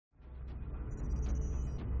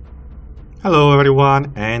Hello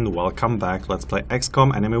everyone and welcome back. Let's play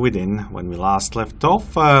XCOM Enemy Within. When we last left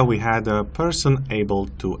off, we had a person able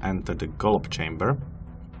to enter the Golub chamber.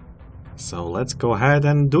 So let's go ahead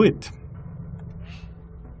and do it.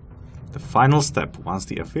 The final step. Once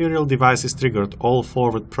the ethereal device is triggered, all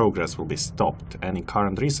forward progress will be stopped. Any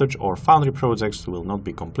current research or foundry projects will not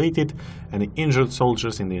be completed. Any injured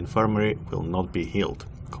soldiers in the infirmary will not be healed.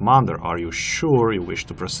 Commander, are you sure you wish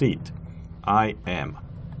to proceed? I am.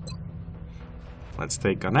 Let's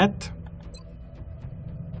take Annette.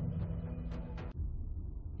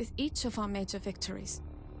 With each of our major victories,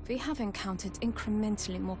 we have encountered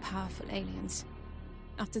incrementally more powerful aliens.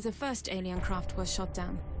 After the first alien craft was shot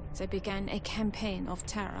down, they began a campaign of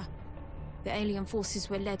terror. The alien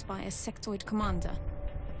forces were led by a sectoid commander,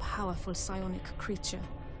 a powerful psionic creature.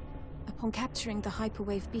 Upon capturing the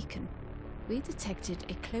hyperwave beacon, we detected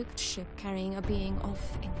a cloaked ship carrying a being of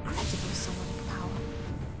incredible psionic power.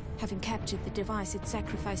 Having captured the device it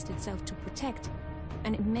sacrificed itself to protect,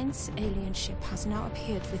 an immense alien ship has now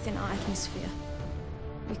appeared within our atmosphere.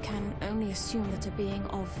 We can only assume that a being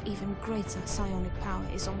of even greater psionic power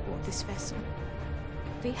is on board this vessel.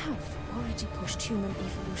 We have already pushed human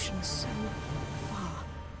evolution so far,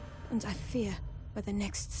 and I fear where the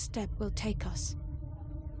next step will take us.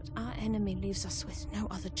 But our enemy leaves us with no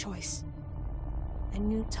other choice. A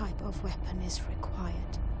new type of weapon is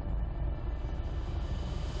required.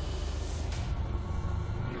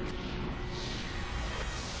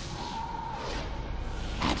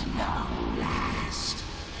 At long last,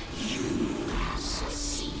 you have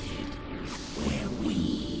succeeded where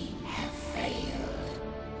we have failed.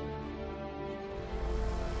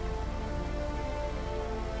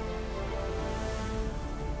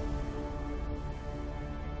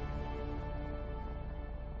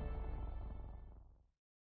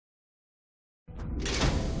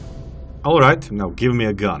 Alright, now give me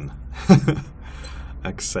a gun.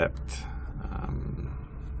 Accept.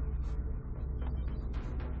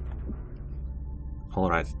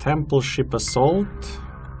 Alright, Temple Ship Assault.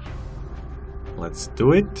 Let's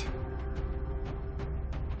do it.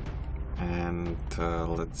 And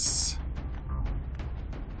let's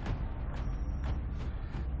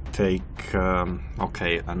take...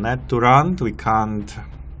 okay, Annette Durand. We can't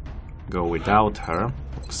go without her.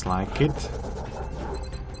 Looks like it.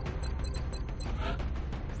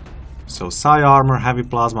 So Psi Armor, Heavy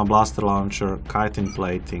Plasma Blaster Launcher, Chitin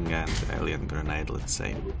Plating and Alien Grenade, let's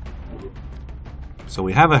say. So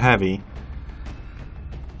we have a heavy.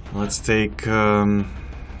 Let's take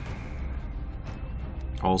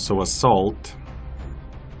also assault.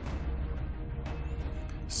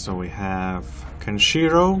 So we have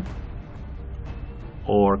Kenshiro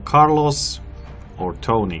or Carlos or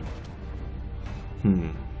Tony.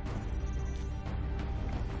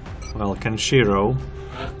 Well, Kenshiro,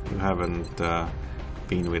 you haven't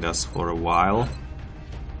been with us for a while.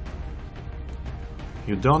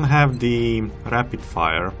 You don't have the rapid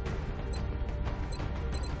fire.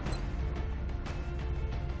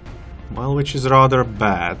 Well, which is rather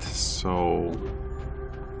bad, so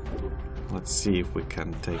let's see if we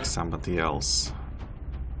can take somebody else.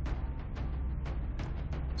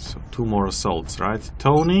 So 2 more assaults, right?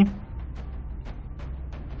 Tony?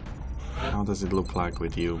 How does it look like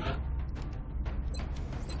with you?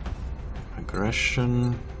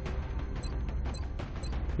 Aggression.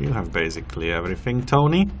 You have basically everything,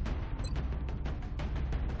 Tony.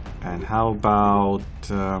 And how about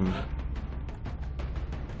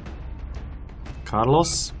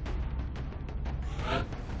Carlos?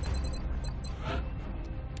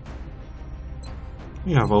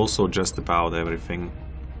 You have also just about everything.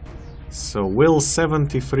 So will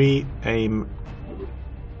 73, aim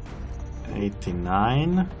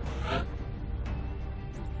 89.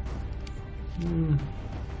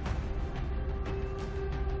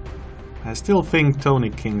 I still think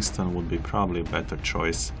Tony Kingston would be probably a better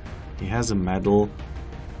choice. He has a medal.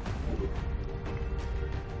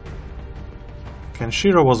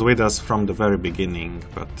 Kenshiro was with us from the very beginning,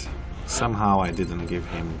 but somehow I didn't give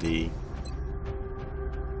him the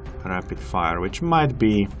rapid fire, which might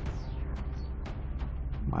be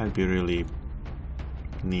really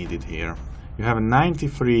needed here. You have a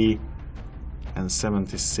 93 and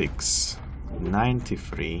 76.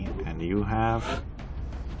 93 and you have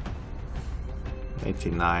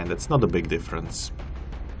 89. That's not a big difference.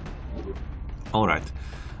 Alright,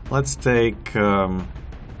 let's take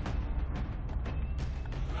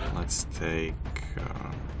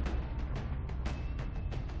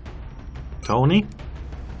Tony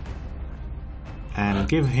and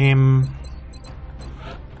give him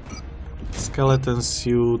skeleton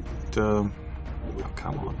suit. Oh,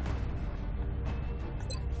 come on.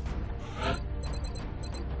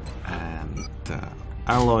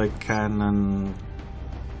 alloy cannon,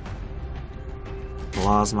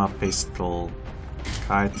 plasma pistol,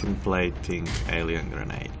 chitin plating, alien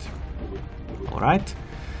grenade. Alright.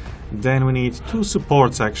 Then we need 2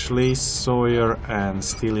 supports actually, Sawyer and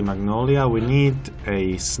Steely Magnolia. We need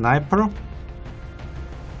a sniper.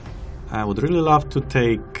 I would really love to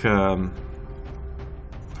take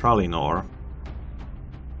Pralinor,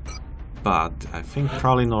 but I think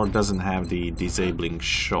Pralinor doesn't have the disabling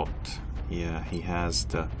shot. Yeah, he has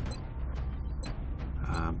the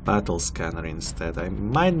battle scanner instead. I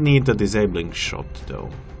might need the disabling shot though.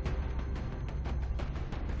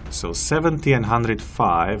 So 70 and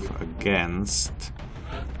 105 against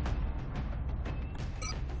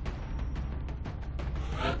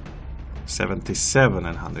 77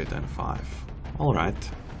 and 105. All right.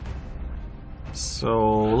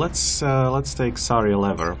 So let's take Sariel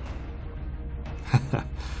Lever.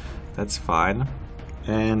 That's fine.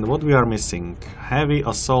 And what we are missing? Heavy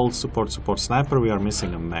assault, support, sniper. We are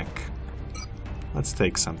missing a mech. Let's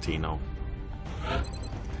take Santino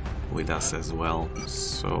with us as well.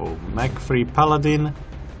 So mech-free paladin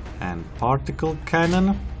and particle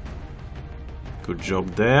cannon. Good job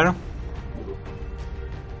there.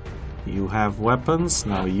 You have weapons.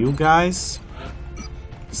 Now you guys.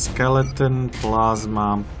 Skeleton,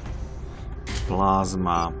 plasma,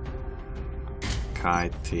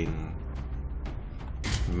 chitin,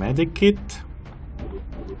 medikit,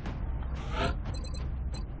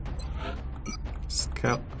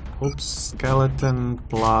 skeleton,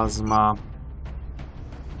 plasma,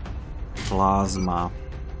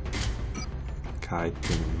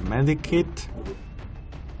 chitin, medikit,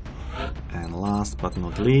 and last but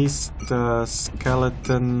not least,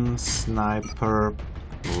 skeleton, sniper,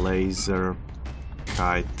 laser,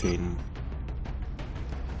 chitin,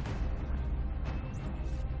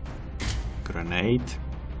 grenade.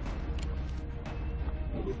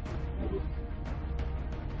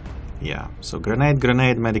 Yeah, so grenade,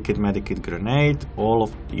 medikit, grenade. All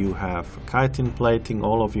of you have chitin plating,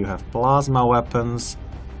 all of you have plasma weapons.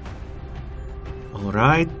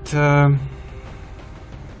 Alright.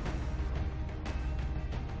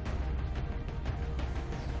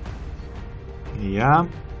 Yeah.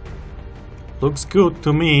 Looks good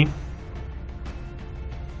to me.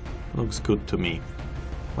 Looks good to me.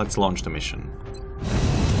 Let's launch the mission.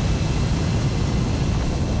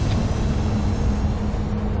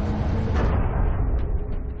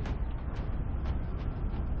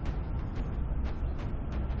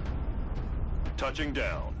 Touching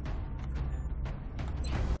down.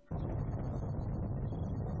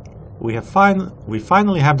 We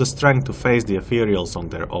finally have the strength to face the Ethereals on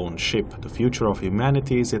their own ship. The future of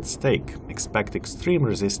humanity is at stake. Expect extreme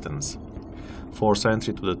resistance. Force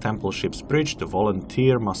entry to the temple ship's bridge. The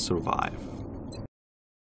volunteer must survive.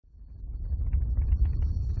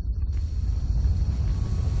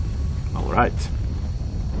 Alright.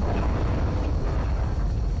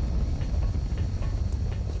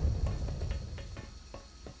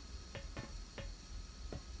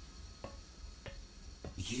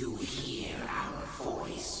 You hear our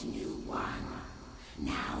voice, new one.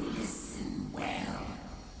 Now listen well.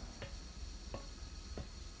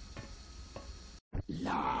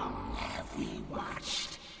 Long have we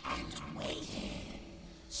watched and waited.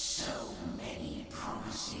 So many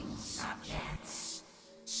promising subjects.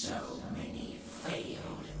 So many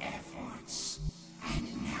failed efforts.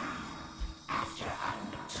 And now, after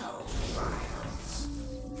untold trials,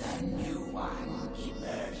 the new one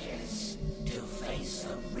emerges to face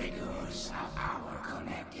the rigors of our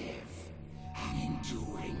collective. An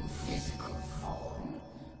enduring physical form,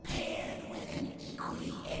 paired with an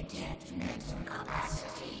equally adept mental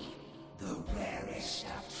capacity. The rarest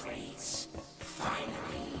of traits,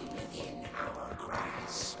 finally within our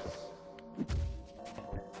grasp.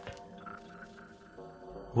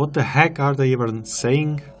 What the heck are they even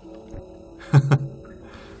saying?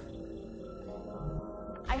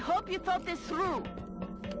 I hope you thought this through.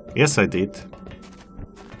 Yes, I did.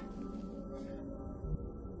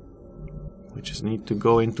 We just need to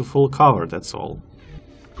go into full cover, that's all.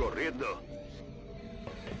 Corriendo.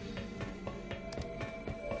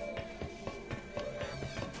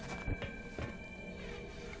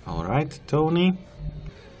 Alright, Tony.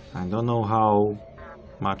 I don't know how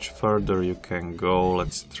much further you can go.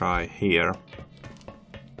 Let's try here.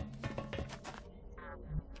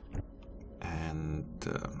 And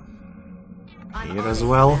here as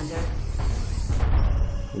well.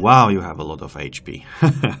 Wow, you have a lot of HP.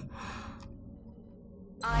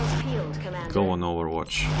 Eyes peeled, Commander. Go on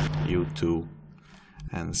Overwatch, you too.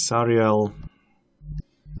 And Sariel,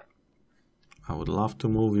 I would love to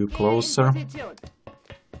move you closer.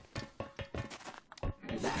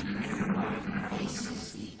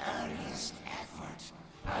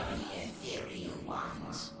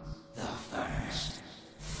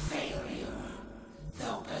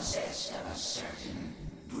 certain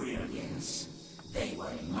brilliance, they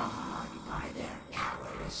were marred by their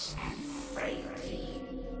cowardice and frailty,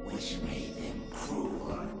 which made them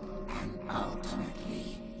cruel and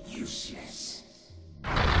ultimately useless.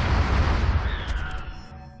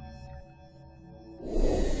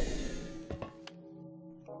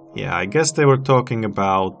 Yeah, I guess they were talking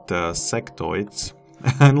about sectoids.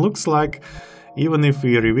 And looks like even if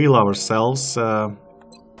we reveal ourselves,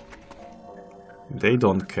 they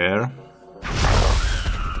don't care.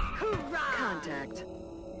 Contact.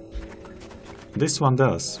 This one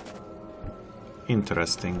does.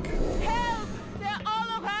 Interesting. Help! They're all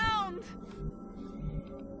around!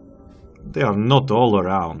 They are not all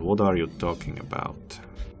around. What are you talking about?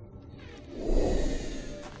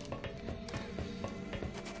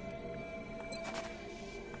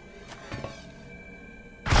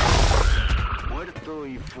 Muerto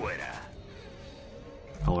y fuera.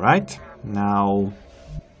 Alright, now...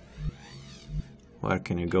 Where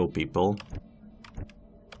can you go, people?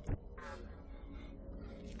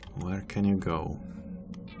 Where can you go?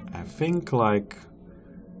 I think, like...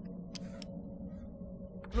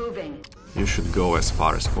 Moving. You should go as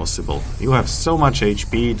far as possible. You have so much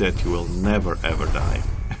HP that you will never ever die.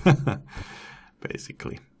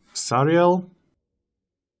 Basically. Sariel,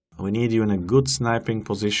 we need you in a good sniping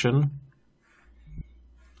position.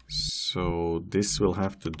 So this will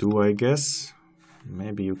have to do, I guess.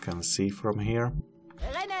 Maybe you can see from here.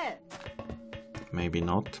 Maybe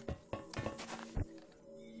not.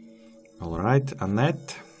 Alright,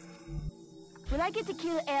 Annette. Will I get to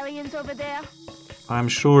kill aliens over there? I'm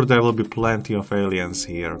sure there will be plenty of aliens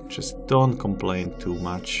here. Just don't complain too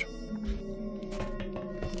much.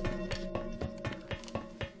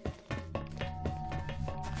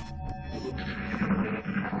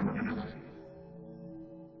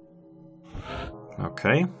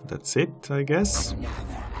 Okay, that's it, I guess.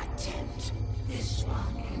 Another attempt, this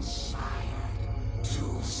one inspired.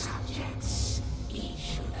 2 subjects,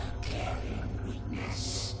 each with a glaring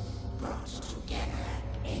weakness, brought together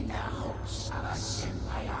in the hopes of a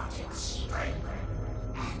symbiotic strength.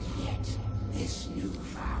 And yet, this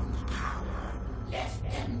newfound power left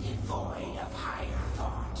them devoid of higher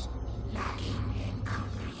thought, lacking in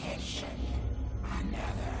comprehension.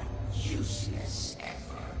 Another useless effort.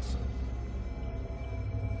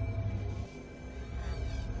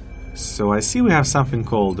 So I see we have something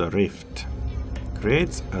called a rift.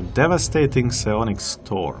 Creates a devastating psionic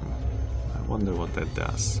storm. I wonder what that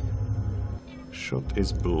does. Shot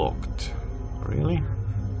is blocked. Really?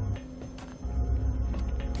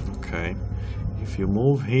 Okay. If you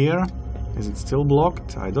move here, is it still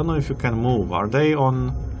blocked? I don't know if you can move. Are they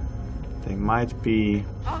on... They might be...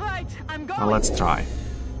 All right, I'm going. Well, let's try.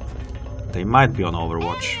 They might be on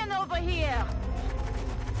Overwatch. Alien over here.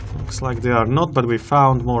 Looks like they are not, but we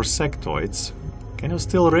found more sectoids. Can you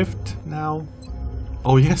still rift now?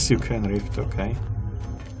 Oh yes, you can rift, okay.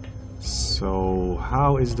 So,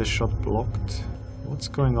 how is the shot blocked? What's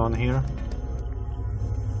going on here?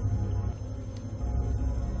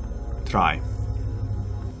 Try.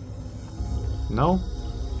 No?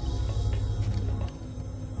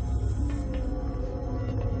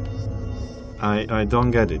 I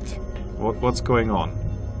don't get it. What's going on?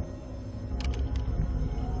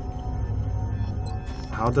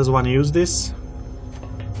 How does one use this?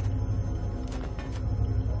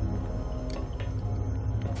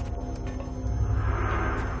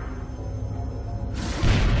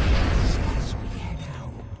 As we had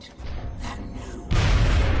hoped, the new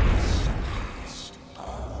has surpassed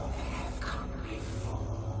all that have come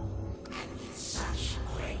before, and with such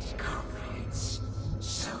great confidence,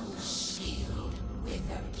 so skilled with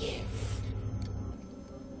a gift.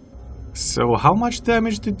 So how much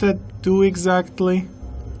damage did that do exactly?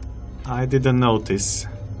 I didn't notice.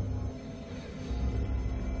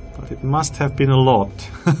 But it must have been a lot.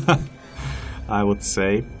 I would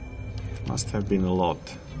say. It must have been a lot.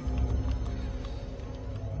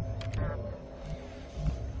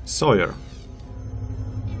 Sawyer.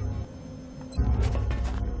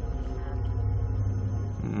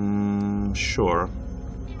 Sure.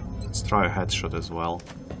 Let's try a headshot as well.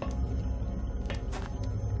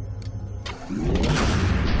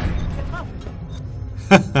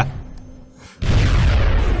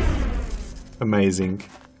 Amazing.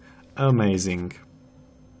 Amazing.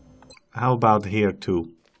 How about here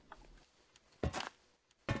too?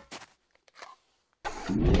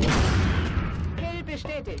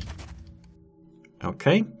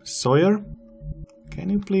 Okay, Sawyer, can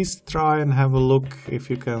you please try and have a look if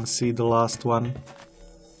you can see the last one?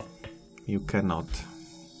 You cannot.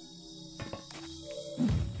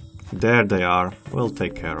 There they are. We'll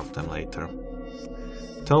take care of them later.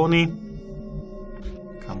 Tony,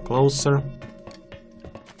 Come closer.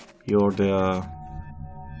 You're the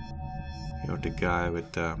guy with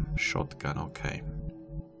the shotgun, okay.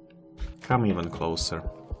 Come even closer.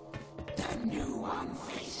 The new one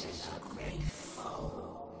faces a great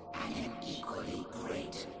foe and an equally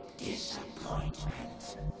great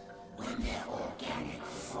disappointment. When their organic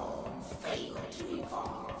form failed to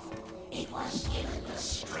evolve, it was given the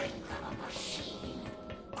strength of a machine,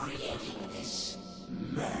 creating this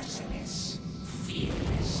merciless,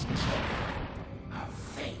 fearless terror, a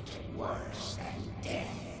fate worse than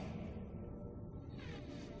death.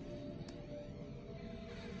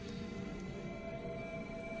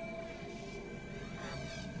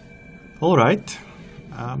 Alright.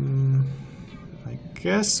 I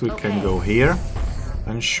guess we can go here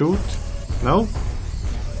and shoot. No?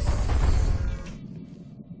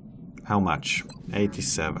 How much?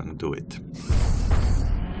 87. Do it.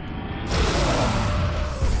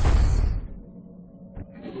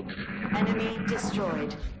 Enemy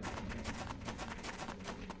destroyed.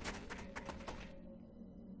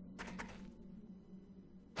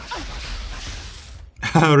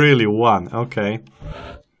 Really, one. Okay.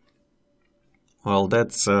 Well,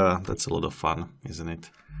 that's a lot of fun, isn't it?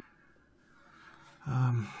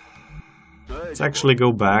 Let's actually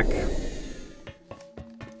go back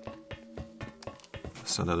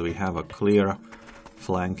so that we have a clear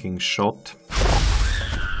flanking shot.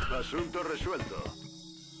 Asunto resuelto.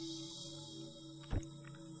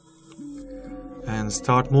 And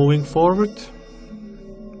start moving forward,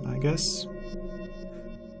 I guess.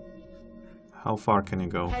 How far can you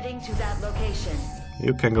go? Heading to that location.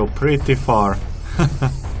 You can go pretty far.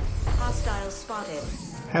 Hostiles spotted.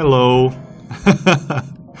 Hello.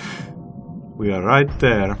 We are right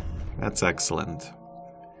there. That's excellent.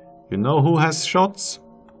 You know who has shots?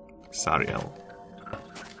 Sariel.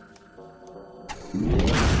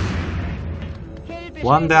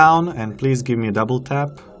 One down, and please give me a double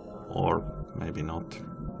tap. Or maybe not.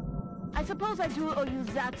 I suppose I do owe you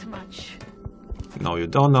that much. No, you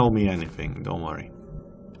don't owe me anything. Don't worry.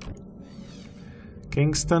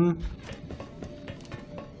 Kingston.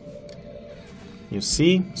 You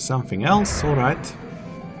see? Something else? Alright.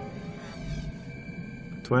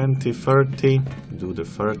 20, 30. Do the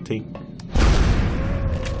 30.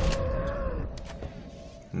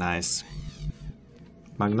 Nice.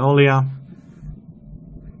 Magnolia.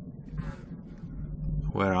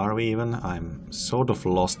 Where are we even? I'm sort of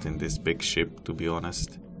lost in this big ship, to be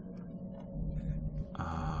honest.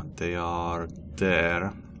 They are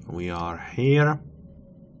there. We are here.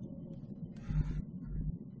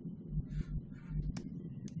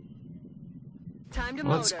 Time to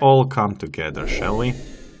Let's motor. all come together, shall we?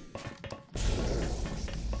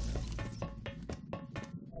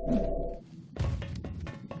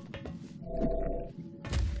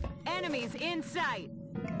 Enemies in sight.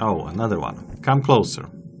 Oh, another one. Come closer.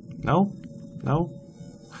 No? No?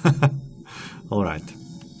 Alright.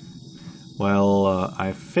 Well,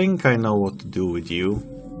 I think I know what to do with you.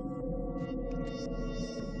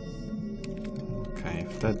 Okay,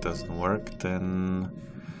 if that doesn't work, then...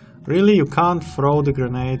 Really, you can't throw the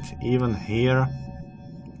grenade even here?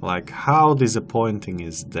 Like, how disappointing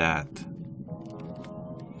is that?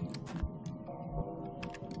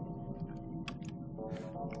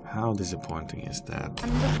 How disappointing is that?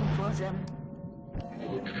 I'm looking for them.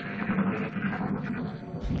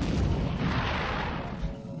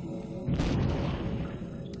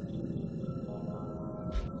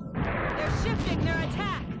 They're shifting their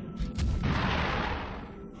attack.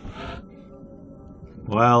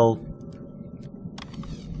 Well,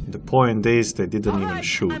 the point is they didn't All even right,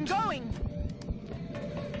 shoot. I'm going.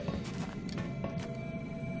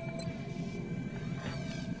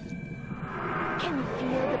 Can you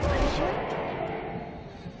feel the pressure?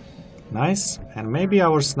 Nice. And maybe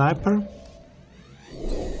our sniper?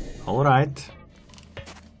 Alright.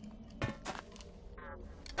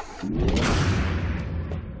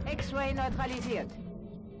 X-ray neutralisiert.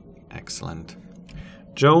 Excellent.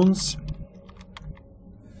 Jones,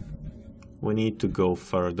 we need to go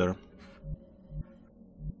further.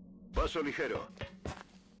 Paso ligero.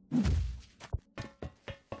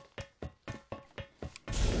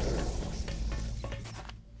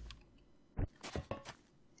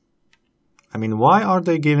 I mean, why are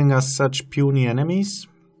they giving us such puny enemies?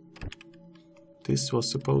 This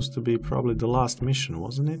was supposed to be probably the last mission,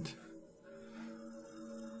 wasn't it?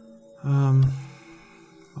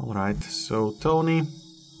 Alright, so Tony,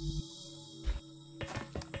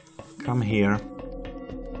 come here.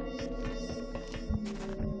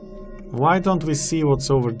 Why don't we see what's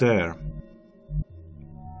over there?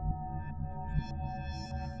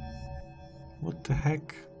 What the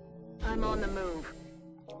heck? I'm on the move.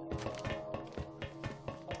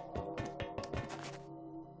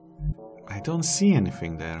 I don't see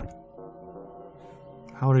anything there.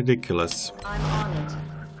 How ridiculous. I'm on it.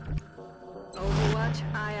 Overwatch,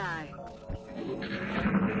 aye aye.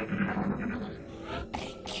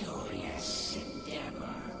 A curious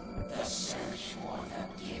endeavor. The search for the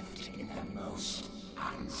gift in the most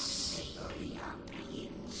unsavory of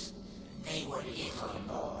beings. They were little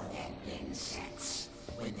more than insects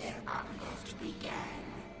when their uplift began,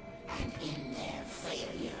 and in their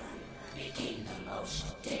failure became the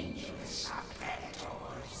most dangerous of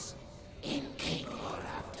predators. Incapable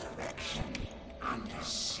of direction,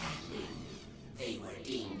 understanding, they were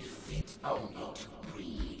deemed fit only to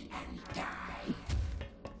breed and die.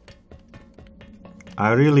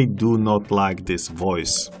 I really do not like this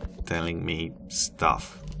voice telling me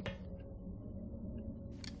stuff.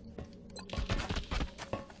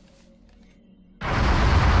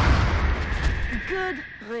 Good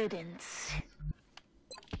riddance.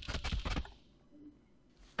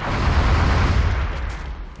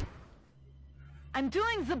 I'm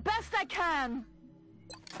doing the best I can.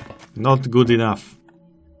 Not good enough.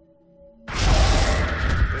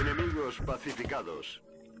 Enemigos pacificados.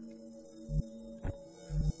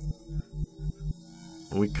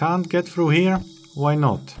 We can't get through here? Why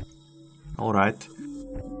not? Alright.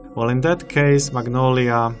 Well, in that case,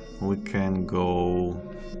 Magnolia, we can go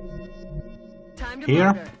Time to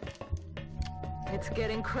here. murder. It's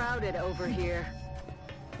getting crowded over here.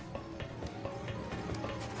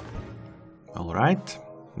 Alright.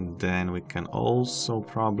 Then we can also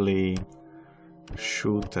probably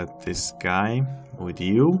shoot at this guy with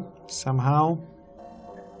you somehow.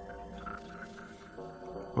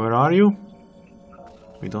 Where are you?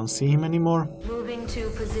 We don't see him anymore. Moving to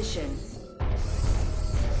position.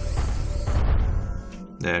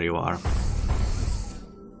 There you are.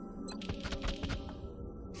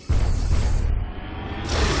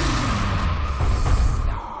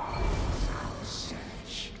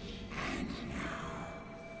 Search, and now,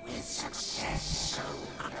 with success so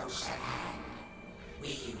close at hand,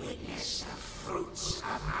 we witness the fruits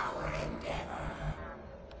of our endeavor.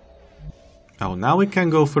 Oh, now we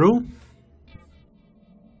can go through?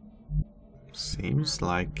 Seems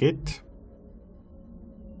like it.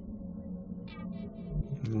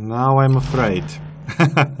 Now I'm afraid.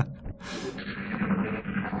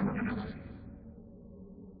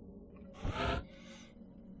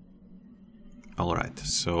 Alright,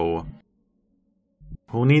 so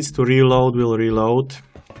who needs to reload will reload.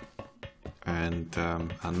 And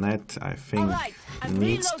Annette, I think, Alright, I'm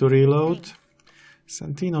needs to reload.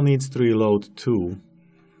 Santino needs to reload too.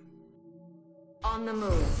 On the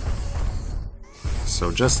move.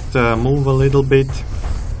 So just move a little bit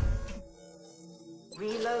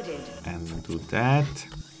Reloaded. and do that.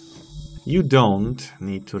 You don't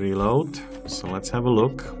need to reload, so let's have a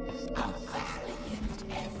look. A valiant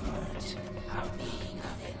effort, a being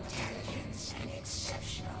of intelligence and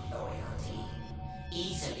exceptional loyalty,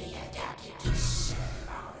 easily adapted to serve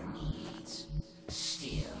our needs.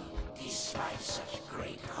 Still, despite such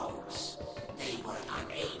great hopes, they were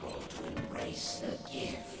unable to embrace the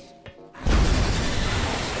gift.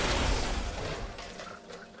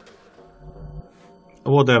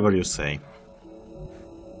 Whatever you say.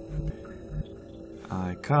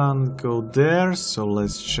 I can't go there, so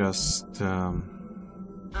let's just I'm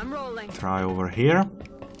rolling. try over here.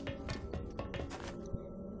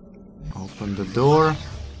 Open the door.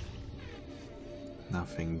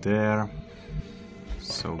 Nothing there.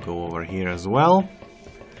 So go over here as well.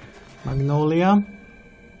 Magnolia.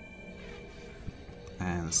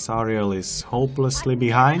 And Sariel is hopelessly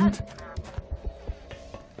behind.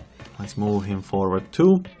 Let's move him forward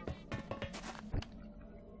too.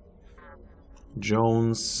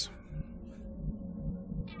 Jones.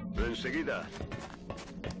 Enseguida.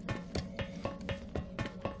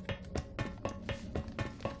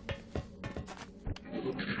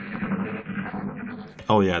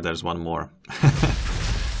 Oh yeah, there's one more.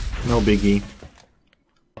 No biggie.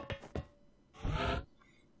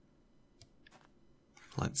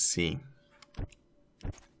 Let's see.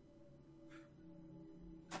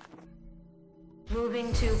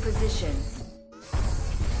 Moving to position.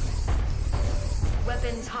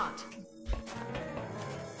 Weapons hot.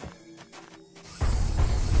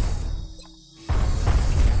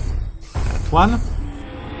 That one.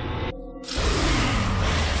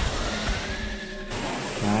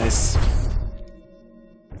 Nice.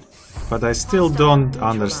 But I still don't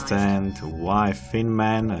understand why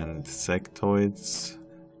Finman and sectoids.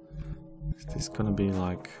 Is this gonna be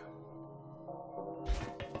like...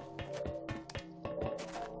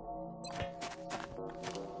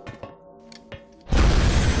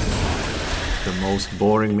 most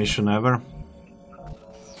boring mission ever.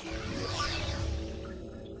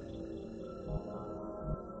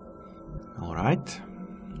 Alright.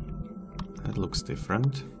 That looks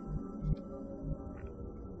different.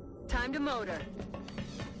 Time to motor.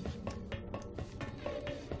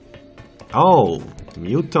 Oh,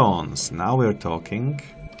 mutons. Now we're talking.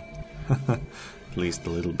 At least a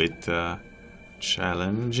little bit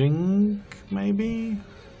challenging, maybe?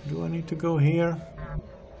 Do I need to go here?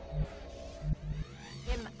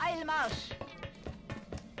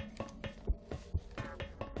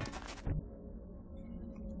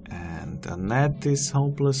 And Annette is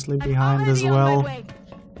hopelessly behind as well.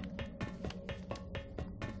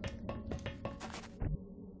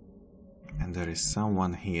 And there is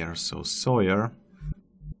someone here, so Sawyer.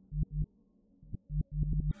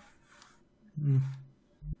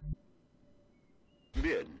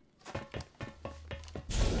 Bien.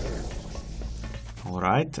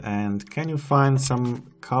 Alright, and can you find some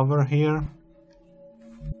cover here?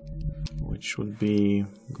 Which would be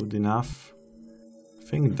good enough. I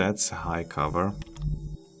think that's a high cover.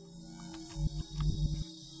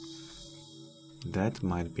 That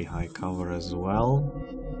might be high cover as well.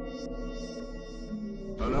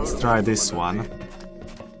 Let's try this one.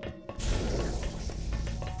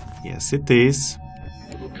 Yes, it is.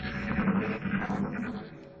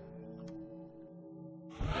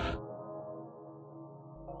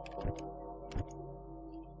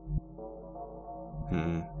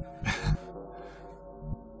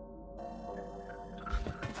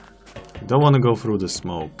 Don't want to go through the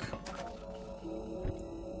smoke.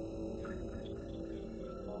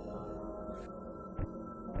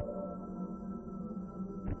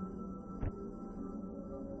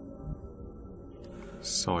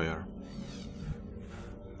 Sawyer.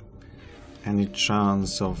 Any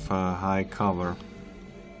chance of high cover?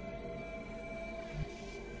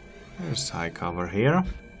 There's high cover here.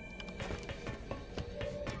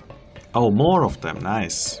 Oh, more of them.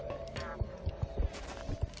 Nice.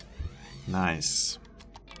 Nice.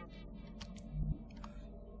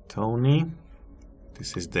 Tony,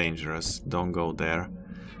 this is dangerous. Don't go there.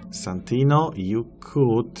 Santino, you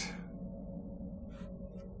could,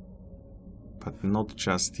 but not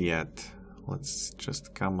just yet. Let's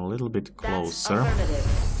just come a little bit closer.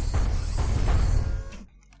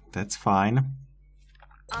 That's fine.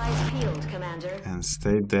 Eyes peeled, Commander. And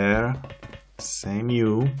stay there. Same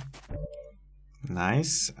you.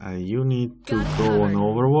 Nice. You need to go on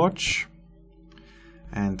Overwatch.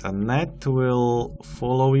 And Annette will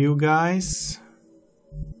follow you guys.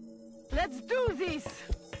 Let's do this.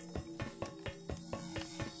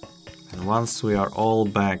 And once we are all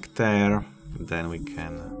back there, then we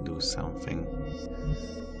can do something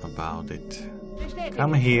about it.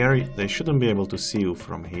 Come here. They shouldn't be able to see you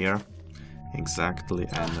from here. Exactly.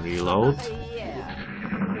 And reload.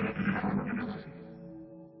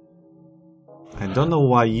 I don't know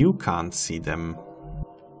why you can't see them.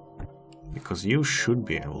 Because you should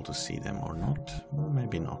be able to see them, or not? Well,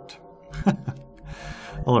 maybe not.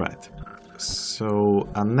 Alright. So,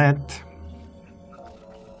 Annette.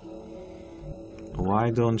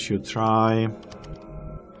 Why don't you try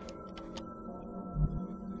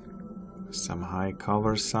some high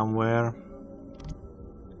cover somewhere?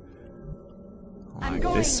 Like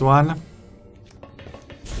this one.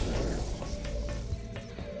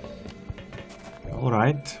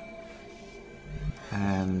 Alright.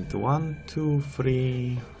 And 1, 2,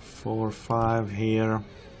 3, 4, 5 here.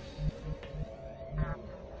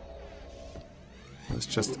 Let's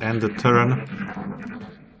just end the turn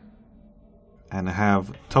and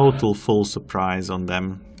have total full surprise on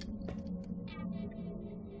them.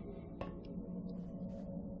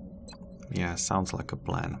 Yeah, sounds like a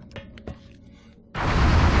plan.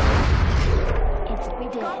 It's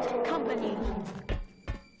got company.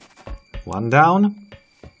 One down.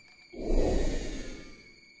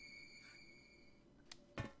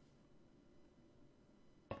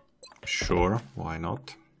 Sure, why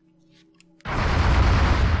not?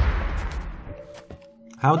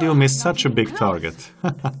 How do you miss such a big target?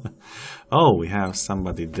 Oh, we have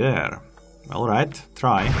somebody there. Alright,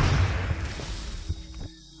 try.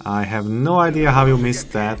 I have no idea how you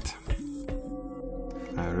missed that.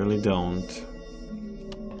 I really don't.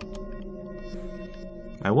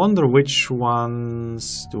 I wonder which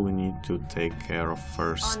ones do we need to take care of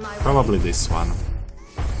first. Probably this one.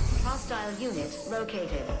 Hostile unit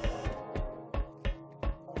located.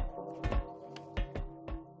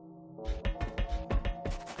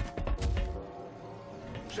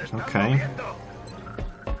 Okay.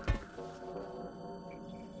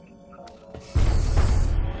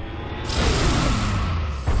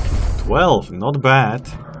 $12, not bad.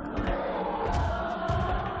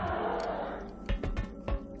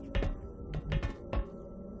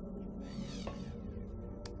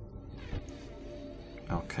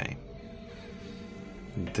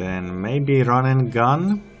 Then maybe run and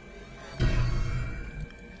gun.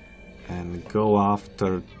 And go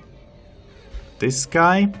after this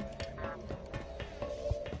guy.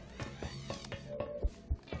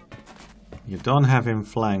 You don't have him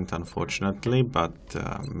flanked, unfortunately, but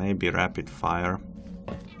maybe rapid fire.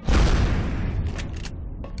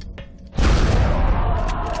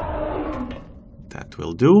 That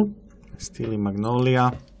will do. Stealing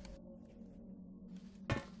Magnolia.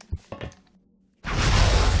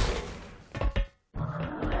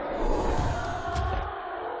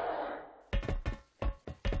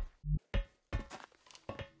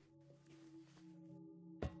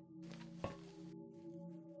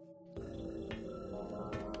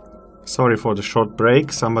 Sorry for the short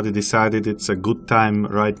break. Somebody decided it's a good time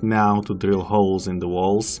right now to drill holes in the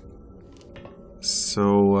walls.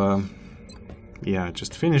 So, yeah,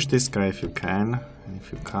 just finish this guy if you can. And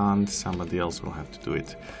if you can't, somebody else will have to do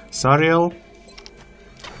it. Sariel,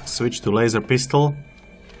 switch to laser pistol.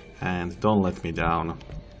 And don't let me down.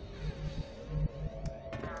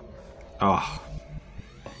 Oh.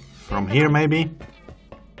 From here, maybe?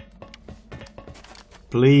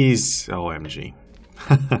 Please, OMG.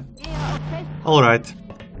 Alright.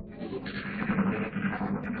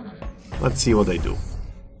 Let's see what they do.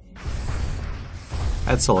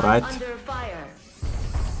 That's alright.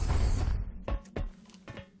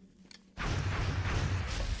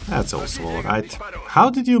 That's also alright.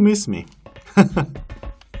 How did you miss me?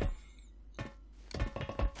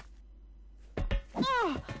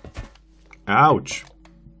 Ouch.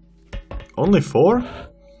 Only 4?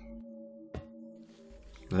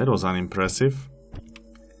 That was unimpressive.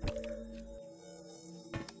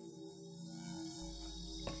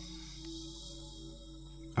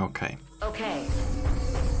 Okay. Okay.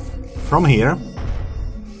 From here,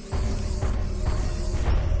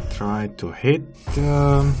 try to hit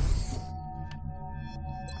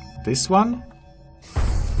this one.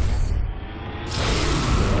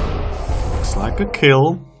 Looks like a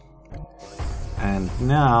kill. And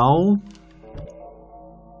now,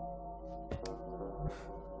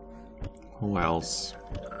 who else?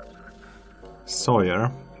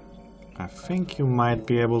 Sawyer. I think you might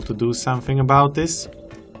be able to do something about this.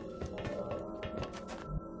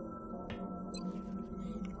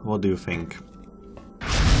 What do you think?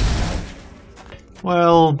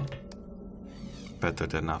 Well, better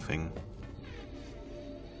than nothing.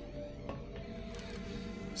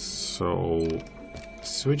 So,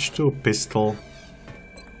 switch to a pistol.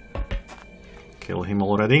 Kill him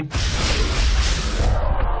already.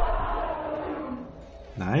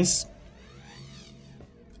 Nice.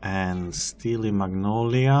 And Steely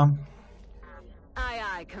Magnolia. Aye,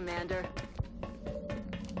 aye, Commander.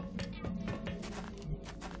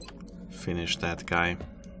 Finish that guy.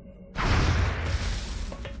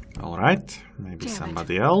 Alright, maybe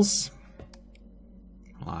somebody else.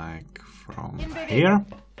 Like from here.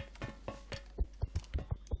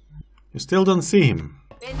 You still don't see him.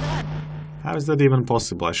 How is that even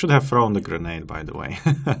possible? I should have thrown the grenade, by the way.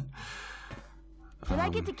 Did I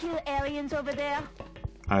get to kill aliens over there?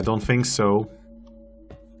 I don't think so.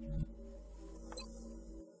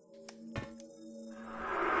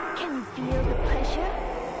 Can you feel the pressure?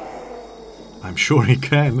 I'm sure he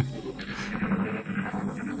can.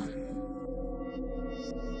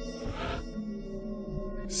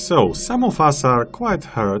 So, some of us are quite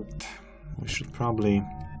hurt. We should probably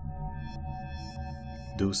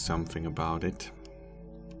do something about it.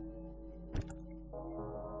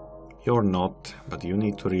 You're not, but you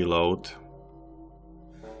need to reload.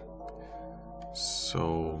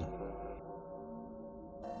 So...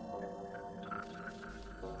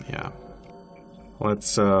 yeah.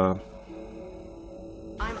 Let's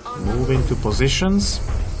move into positions.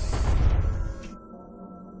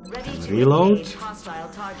 And reload.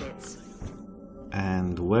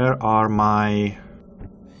 And where are my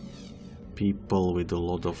people with a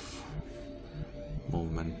lot of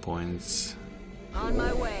movement points? On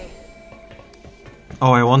my way.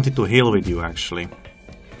 Oh, I wanted to heal with you actually.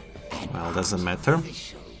 Well, doesn't matter.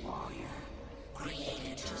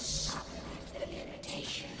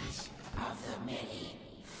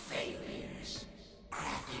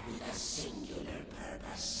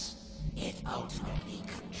 Ultimately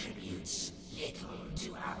contributes little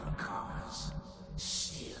to our cause.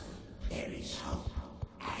 Still, there is hope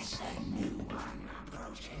as a new one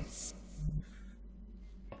approaches.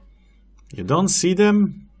 You don't see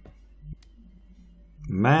them?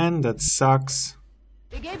 Man, that sucks.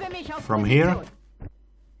 From here?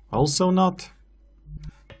 Also not?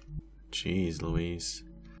 Jeez Louise.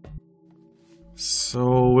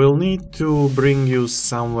 So we'll need to bring you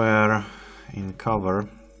somewhere in cover.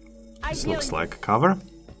 This looks like cover.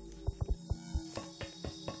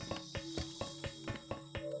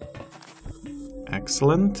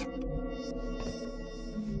 Excellent.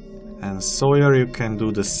 And Sawyer, you can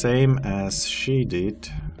do the same as she did.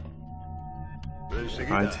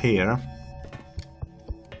 Right here.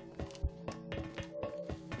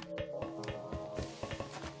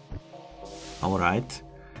 Alright.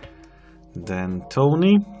 Then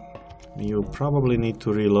Tony, you probably need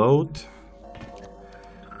to reload.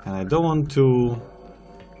 And I don't want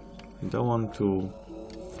to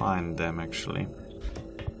find them actually.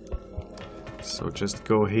 So just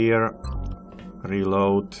go here,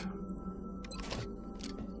 reload.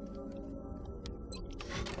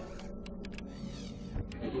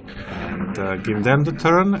 And give them the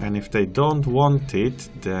turn, and if they don't want it,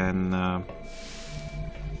 then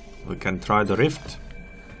we can try the rift.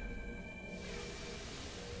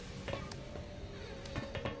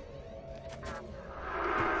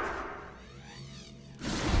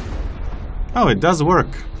 Oh, it does work.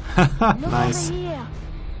 Nice.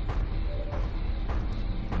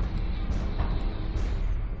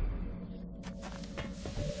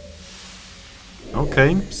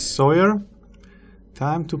 Okay, Sawyer,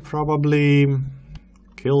 time to probably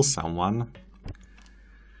kill someone.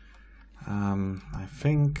 I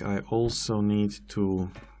think I also need to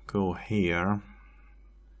go here.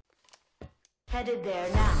 Headed there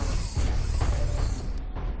now.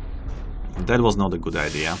 That was not a good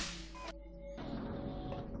idea.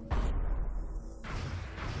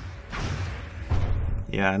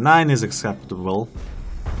 Yeah, 9 is acceptable.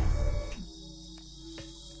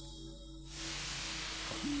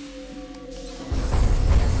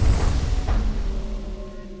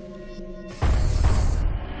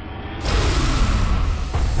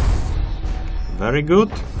 Very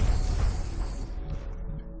good.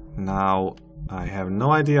 Now, I have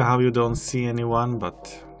no idea how you don't see anyone,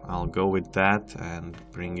 but I'll go with that and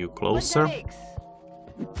bring you closer.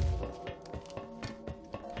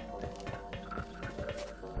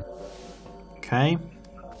 Okay.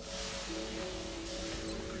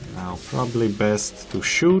 Now, probably best to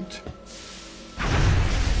shoot.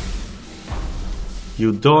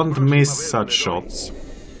 You don't miss such shots.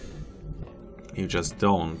 You just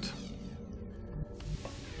don't.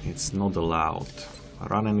 It's not allowed.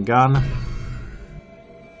 Run and gun.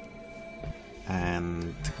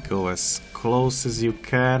 And go as close as you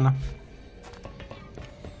can.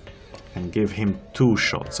 And give him 2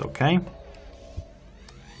 shots, okay?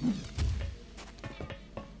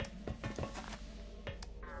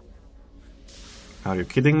 Are you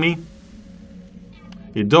kidding me?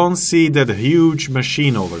 You don't see that huge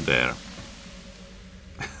machine over there.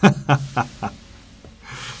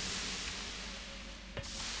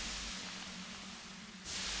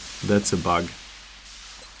 That's a bug.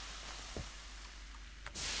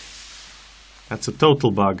 That's a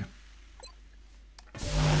total bug.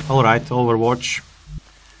 Alright, Overwatch.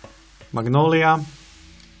 Magnolia.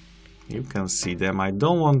 You can see them. I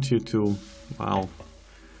don't want you to... well...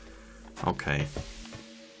 okay.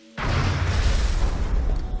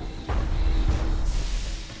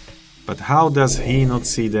 But how does he not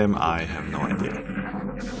see them? I have no idea.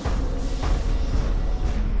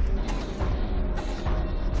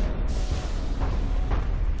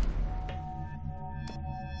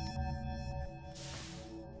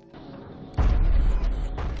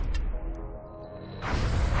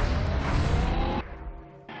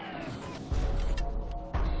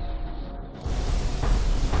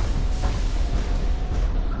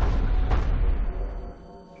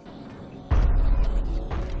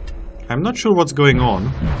 I'm not sure what's going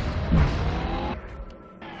on.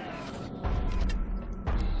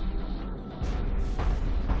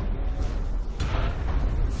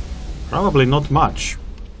 Probably not much.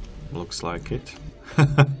 Looks like it.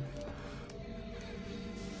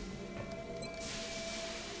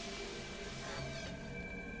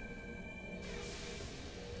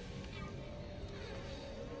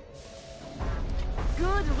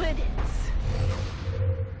 Good riddance.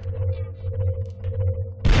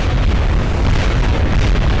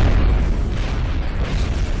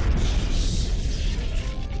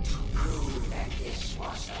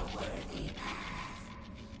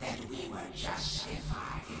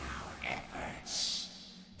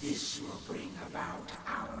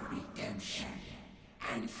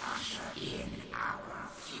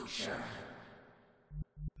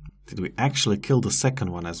 Did we actually kill the second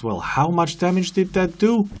one as well? How much damage did that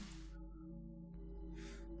do?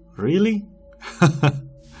 Really?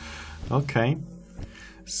 Okay.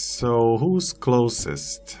 So, who's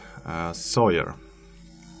closest? Sawyer.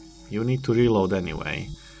 You need to reload anyway.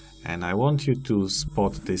 And I want you to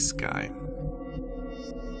spot this guy.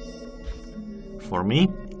 for me.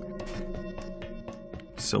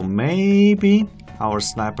 So maybe our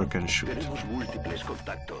sniper can shoot. Tenemos múltiples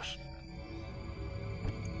contactos.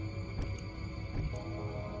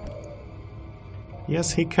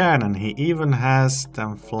 Yes, he can, and he even has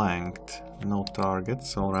them flanked. No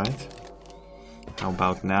targets, alright. How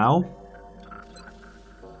about now?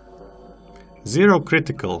 0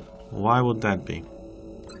 critical. Why would that be?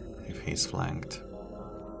 If he's flanked.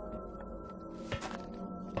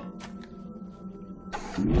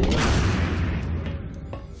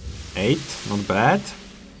 Eight, not bad.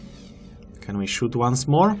 Can we shoot once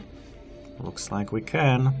more? Looks like we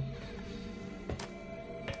can.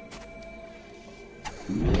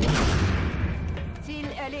 Ziel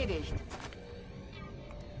erledigt.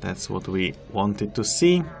 That's what we wanted to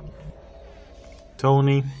see.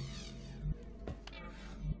 Tony.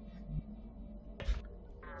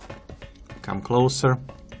 Come closer.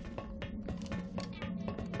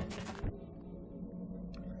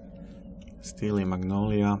 Steely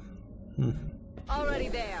Magnolia. Already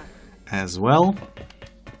there. As well.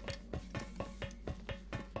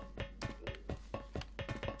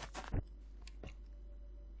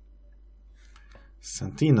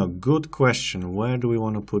 Santino, good question. Where do we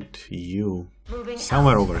want to put you? Moving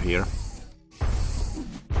Somewhere out. over here.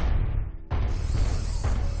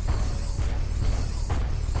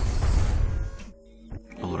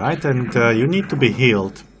 Alright, and you need to be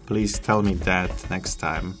healed. Please tell me that next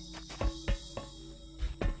time.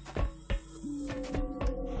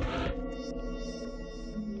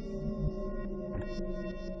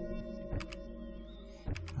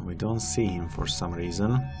 We don't see him for some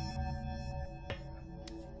reason.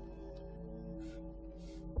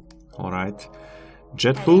 Alright.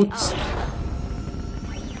 Jet boots.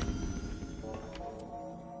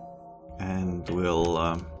 And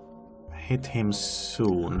we'll hit him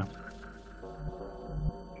soon.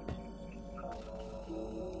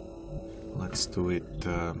 Let's do it.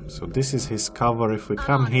 So this is his cover. If we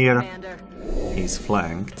come here, Commander. he's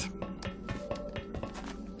flanked.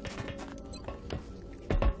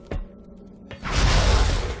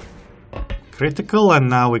 Critical, and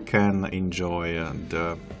now we can enjoy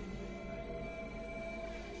the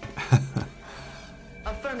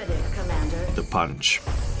Affirmative, Commander. the punch.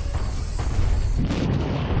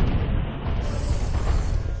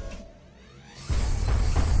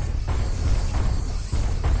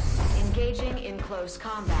 Engaging in close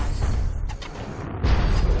combat.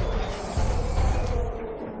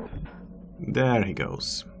 There he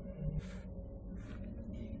goes.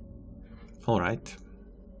 Alright.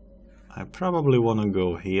 I probably want to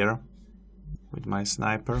go here with my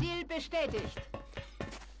sniper. Ziel bestätigt.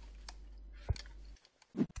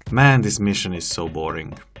 Man, this mission is so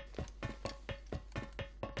boring.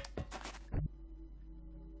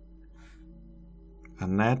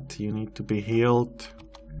 Annette, you need to be healed.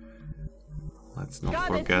 Let's not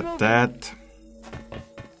forget that.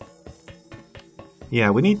 Yeah,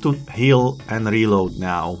 we need to heal and reload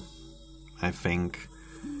now, I think,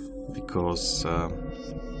 because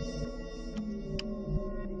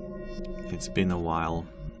it's been a while.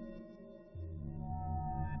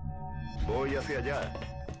 Voy hacia allá.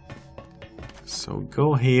 So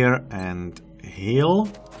go here and heal.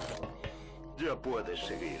 Ya puedes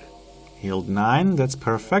seguir. Healed 9, that's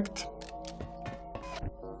perfect.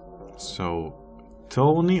 So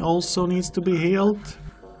Tony also needs to be healed.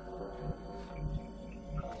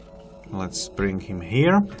 Let's bring him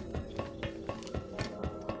here.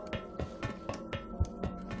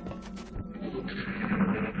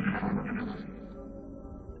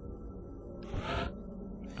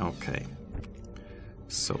 Okay.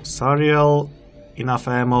 So Sariel, enough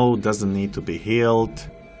ammo, doesn't need to be healed.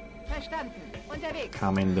 Verstanden. Unterwegs.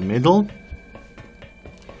 Come in the middle.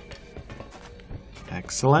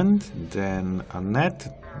 Excellent. Then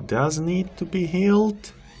Annette does need to be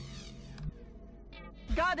healed.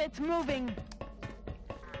 Got it. Moving.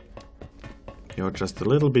 You're just a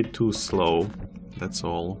little bit too slow. That's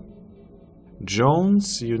all.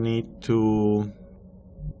 Jones, you need to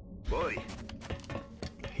Voy.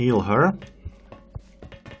 heal her.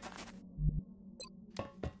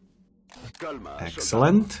 Calma.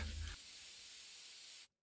 Excellent.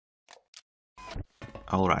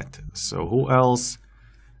 Alright, so who else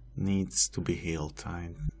needs to be healed? I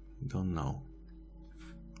don't know.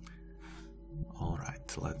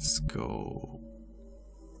 Alright, let's go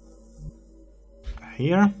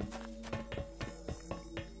here.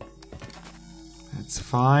 That's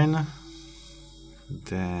fine.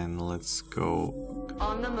 Then let's go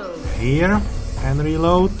On the move. here and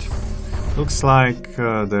reload. Looks like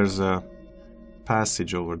there's a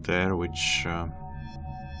passage over there which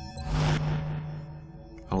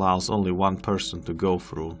allows only one person to go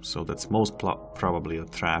through, so that's most probably a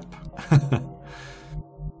trap.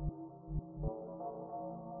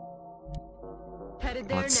 Headed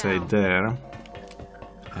there Let's now. say there.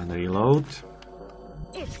 And reload.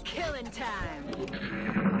 It's killing time.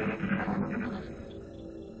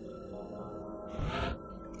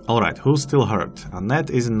 Alright, who's still hurt? Annette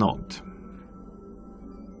is not.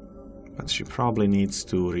 But she probably needs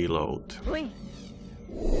to reload. Please.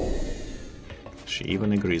 She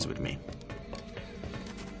even agrees with me.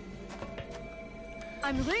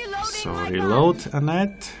 I'm reloading So my reload,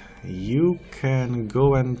 Annette. You can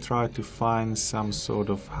go and try to find some sort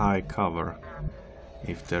of high cover,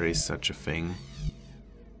 if there is such a thing.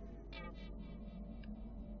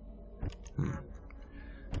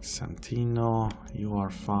 Santino, you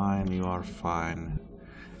are fine, you are fine.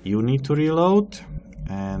 You need to reload,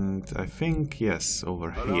 and I think, yes,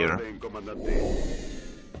 over here,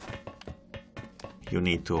 you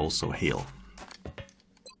need to also heal.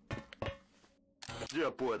 Ya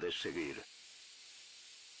puedes seguir.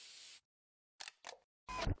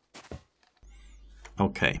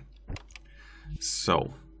 Okay,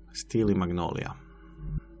 so, Steely Magnolia.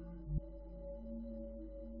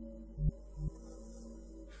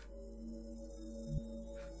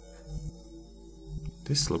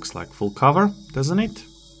 This looks like full cover, doesn't it?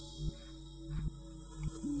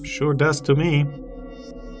 Sure does to me.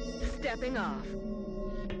 Stepping off.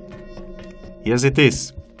 Yes, it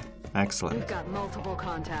is. We've Excellent. got multiple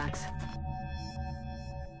contacts.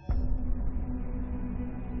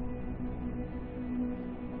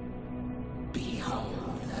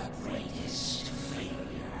 Behold the greatest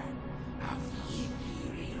failure of the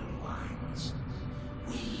Imperial ones.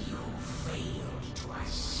 We who failed to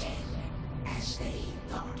ascend as they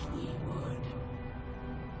thought we would.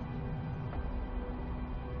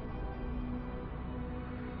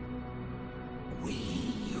 We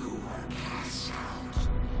who were cast out.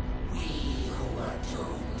 We who were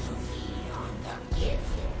doomed to feed on the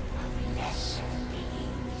gift of lesser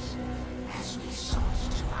beings. As we sought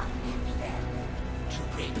to uplift them, to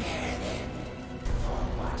prepare them for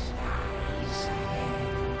what lies ahead.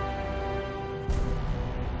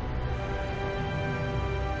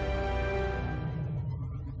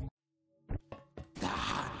 The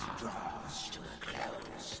hunt draws to a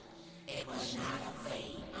close. It was not a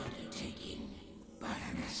vain undertaking, but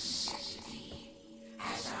a necessity,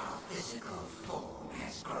 as our physical form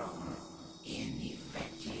has grown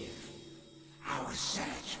ineffective. Our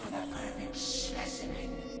search for the perfect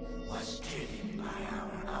specimen was driven by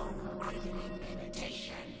our own crippling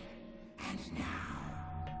limitation. And now,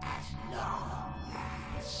 at long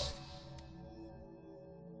last...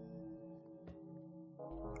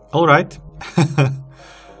 Alright.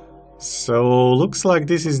 So, looks like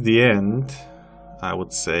this is the end, I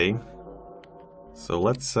would say. So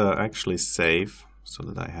let's actually save, so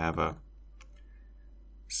that I have a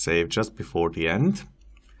save just before the end.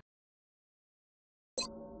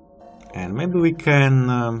 And maybe we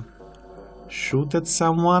can shoot at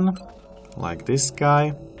someone, like this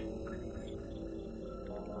guy.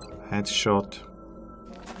 Headshot.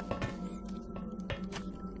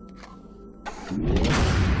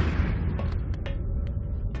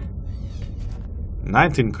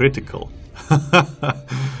 "19 critical."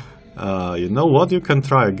 You know what? You can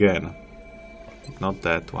try again. Not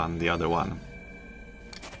that one, the other one.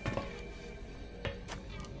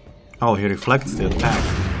 Oh, he reflects the attack.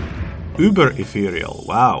 Uber ethereal,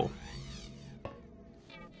 wow.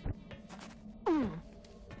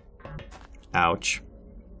 Ouch.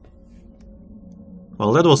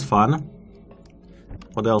 Well, that was fun.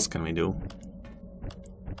 What else can we do?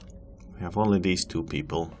 We have only these two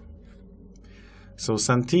people. So,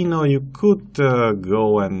 Santino, you could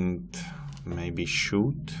go and maybe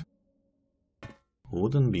shoot.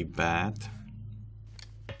 Wouldn't be bad.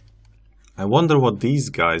 I wonder what these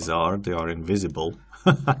guys are. They are invisible.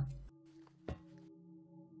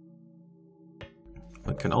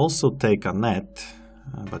 We can also take Annette,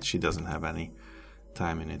 but she doesn't have any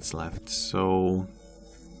time minutes left. So,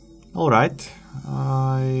 alright.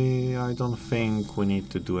 I don't think we need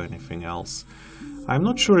to do anything else. I'm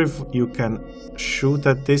not sure if you can shoot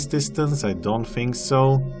at this distance. I don't think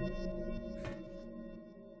so.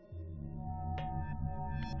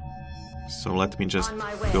 So let me just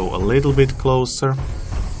go a little bit closer.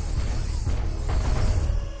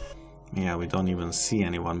 Yeah, we don't even see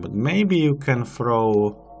anyone, but maybe you can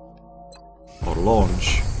throw or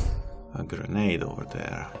launch a grenade over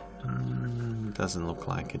there. Doesn't look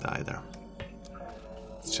like it either.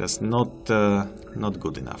 It's just not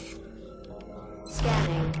good enough.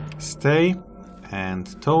 Scanning. Stay,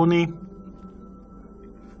 and Tony.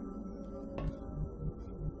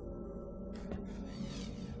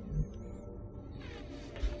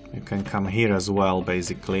 You can come here as well,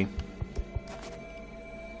 basically.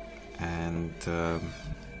 And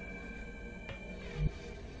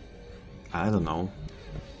I don't know.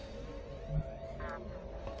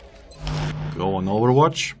 Go on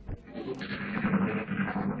Overwatch.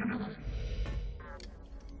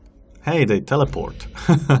 Hey, they teleport.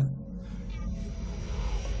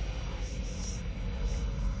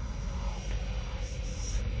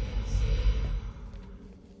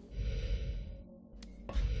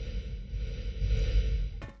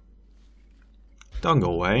 Don't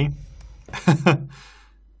go away.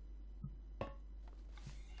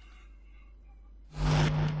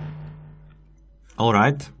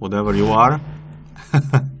 Alright, whatever you are.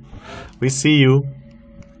 We see you.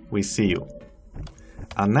 We see you.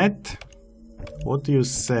 Annette, what do you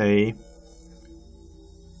say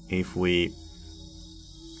if we...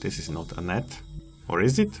 This is not Annette. Or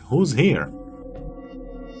is it? Who's here?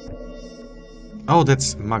 Oh,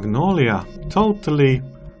 that's Magnolia. Totally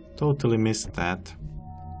missed that.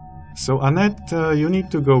 So Annette, you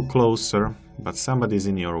need to go closer, but somebody's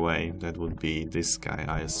in your way. That would be this guy,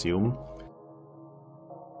 I assume.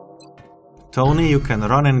 Tony, you can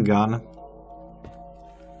run and gun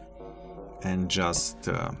and just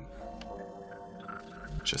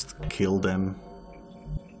kill them.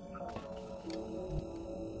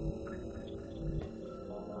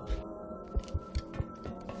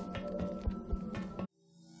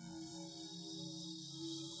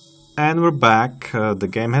 And we're back. The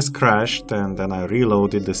game has crashed, and then I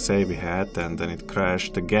reloaded the save we had, and then it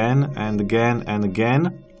crashed again and again and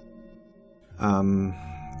again.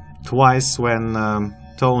 Twice when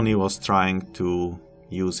Tony was trying to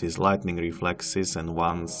use his lightning reflexes, and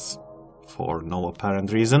once for no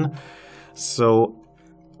apparent reason. So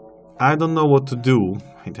I don't know what to do.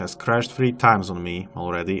 It has crashed 3 times on me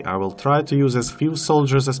already. I will try to use as few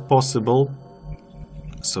soldiers as possible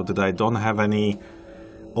so that I don't have any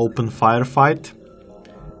open firefight,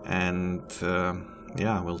 and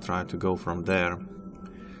yeah, we'll try to go from there.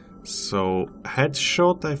 So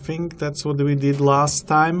headshot, I think that's what we did last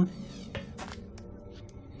time.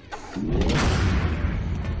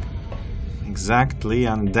 Exactly,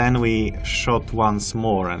 and then we shot once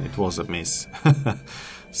more and it was a miss.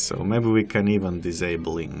 So maybe we can even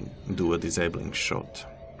do a disabling shot.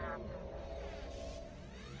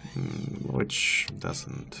 Which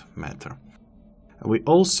doesn't matter. We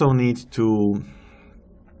also need to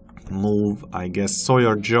move, I guess,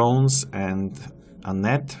 Sawyer Jones and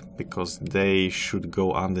Annette, because they should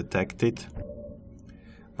go undetected.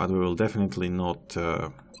 But we will definitely not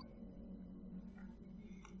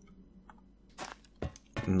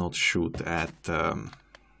shoot at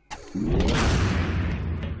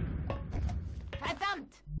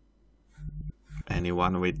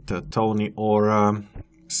anyone with Tony or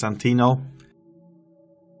Santino,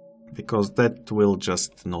 because that will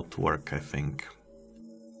just not work, I think.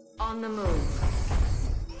 On the move.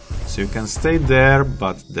 So you can stay there,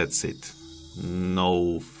 but that's it.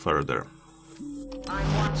 No further.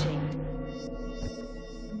 I'm watching.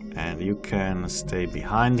 And you can stay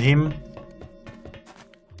behind him.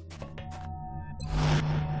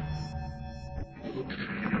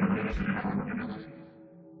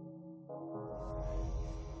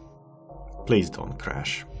 Please don't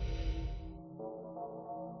crash.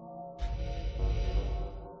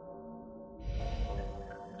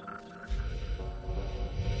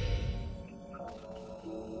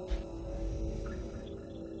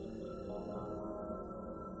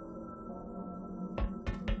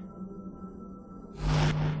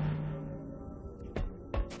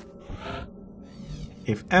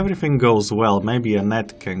 If everything goes well, maybe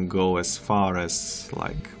Annette can go as far as,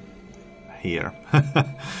 like, here.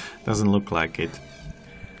 Doesn't look like it.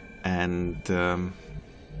 And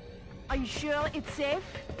Are you sure it's safe?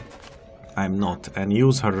 I'm not. And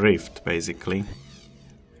use her rift, basically.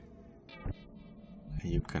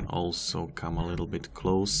 You can also come a little bit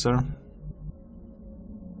closer.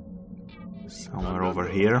 Somewhere over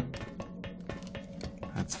here.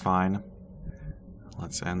 That's fine.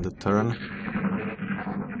 Let's end the turn.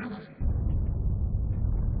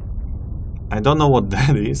 I don't know what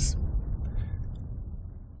that is.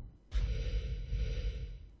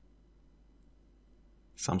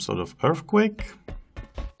 Some sort of earthquake?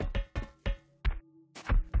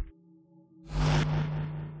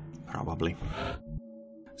 Probably.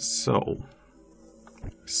 So,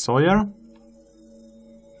 Sawyer.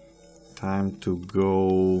 Time to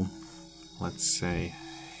go, let's say,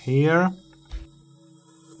 here.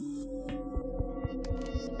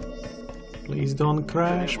 Please don't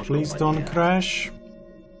crash, please don't crash.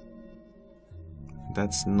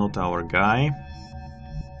 That's not our guy.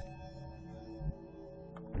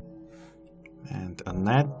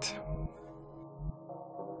 net.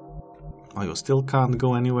 Oh, you still can't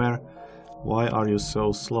go anywhere? Why are you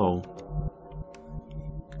so slow?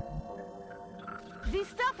 This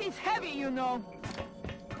stuff is heavy, you know.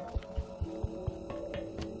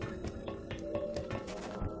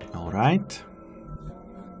 Alright.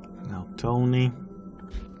 Now Tony.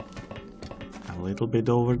 A little bit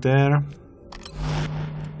over there.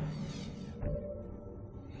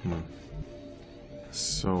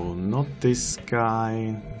 So, not this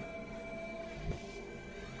guy.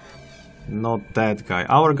 Not that guy.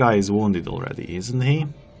 Our guy is wounded already, isn't he?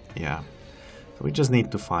 Yeah. So we just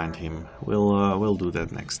need to find him. We'll do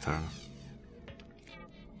that next turn.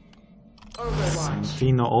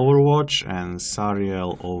 Santino Overwatch and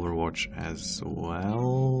Sariel Overwatch as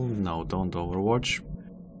well. No, don't Overwatch.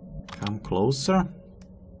 Come closer.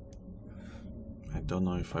 I don't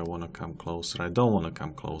know if I want to come closer. I don't want to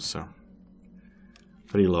come closer.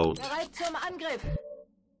 Reload.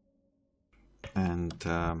 And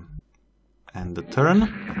the turn.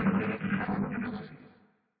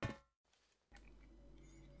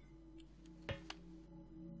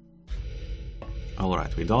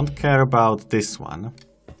 Alright, we don't care about this one.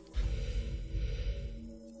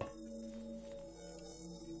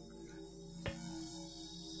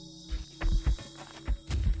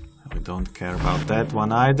 We don't care about that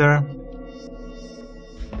one either.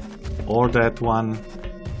 Or that one.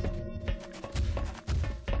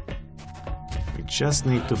 We just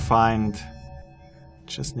need to find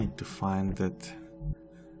that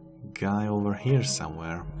guy over here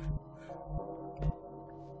somewhere.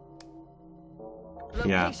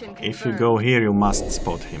 Yeah, if you go here you must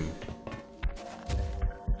spot him.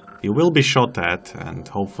 You will be shot at and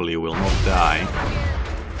hopefully you will not die.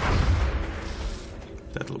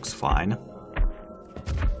 That looks fine.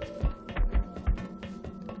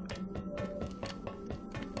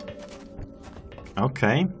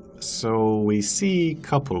 Okay, so we see a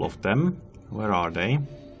couple of them. Where are they?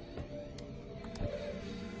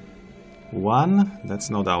 One, that's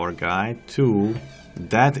not our guy. Two,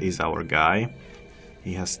 that is our guy.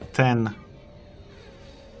 He has 10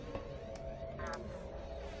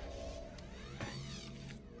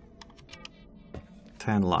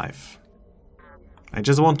 life. I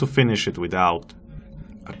just want to finish it without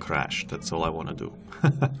a crash. That's all I want to do.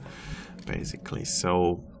 Basically.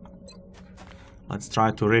 So let's try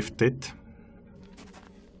to rift it.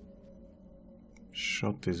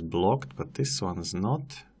 Shot is blocked, but this one's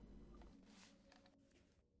not.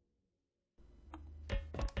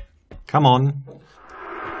 Come on.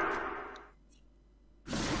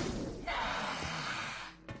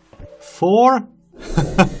 Four?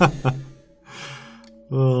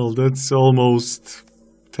 Well, that's almost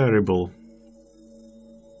terrible.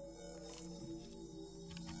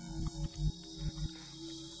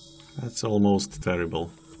 That's almost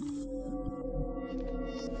terrible.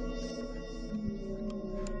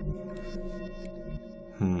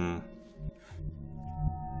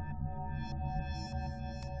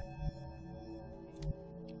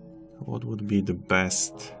 What would be the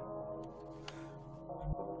best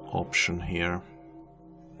option here?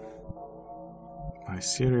 I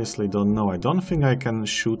seriously don't know. I don't think I can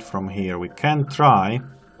shoot from here. We can try.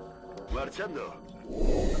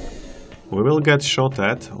 We will get shot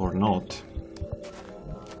at or not.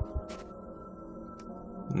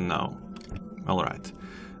 No. Alright.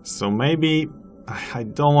 So maybe I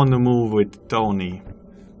don't want to move with Tony.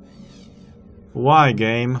 Why,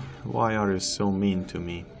 game? Why are you so mean to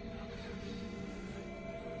me?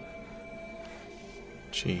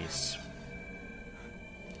 Jeez.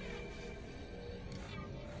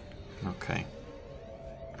 Okay.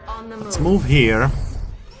 Let's move here.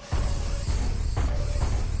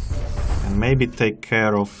 And maybe take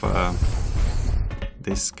care of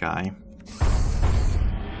this guy.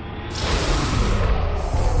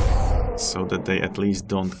 So that they at least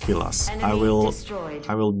don't kill us. I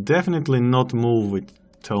will definitely not move with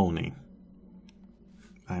Tony.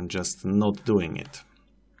 I'm just not doing it.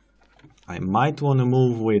 I might want to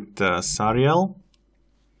move with Sariel.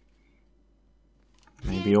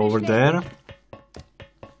 Maybe over there.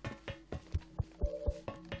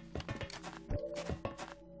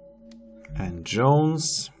 And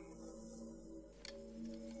Jones.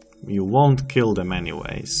 You won't kill them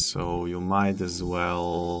anyway, so you might as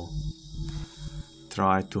well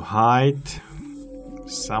try to hide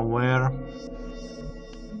somewhere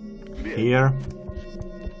here.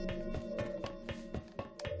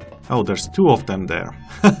 Oh, there's two of them there.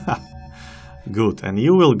 Good, and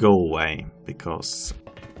you will go away because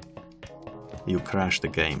you crashed the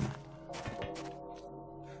game.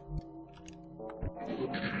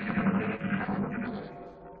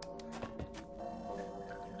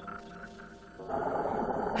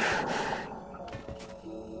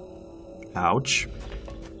 Ouch.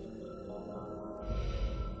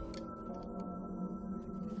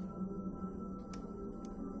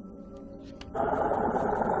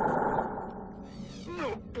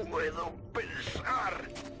 No puedo pensar.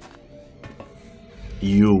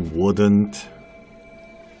 You wouldn't.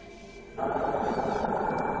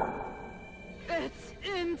 It's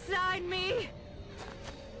inside me.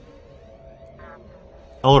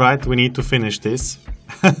 Alright, we need to finish this.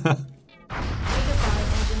 Engineering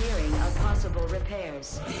of possible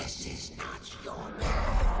repairs. This is not your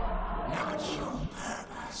path, not your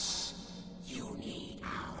purpose. You need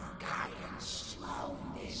our guidance to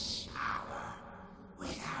hone this power.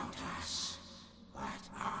 Without us, what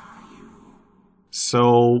are you?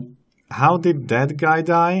 So, how did that guy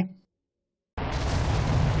die?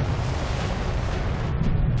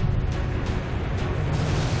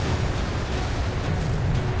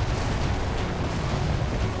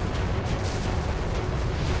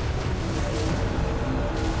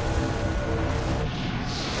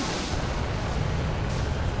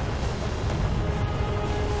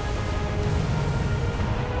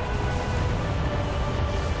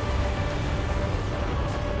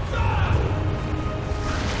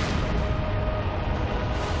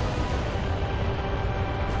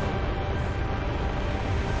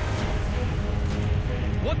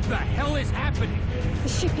 What the hell is happening? The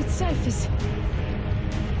ship itself is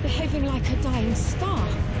behaving like a dying star.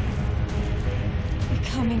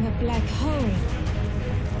 Becoming a black hole.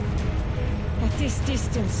 At this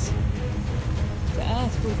distance, the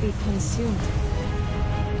Earth will be consumed.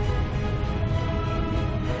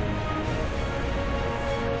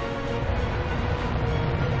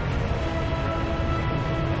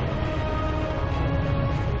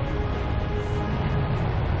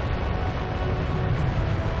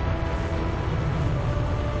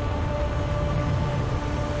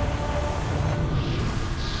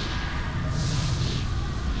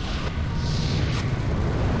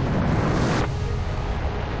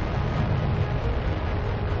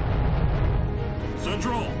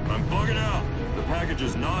 Central, I'm bugging out. The package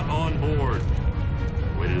is not on board.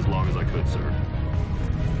 Waited as long as I could, sir.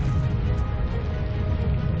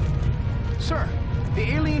 Sir, the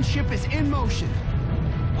alien ship is in motion.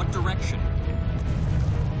 What direction?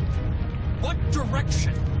 What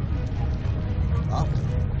direction? Up.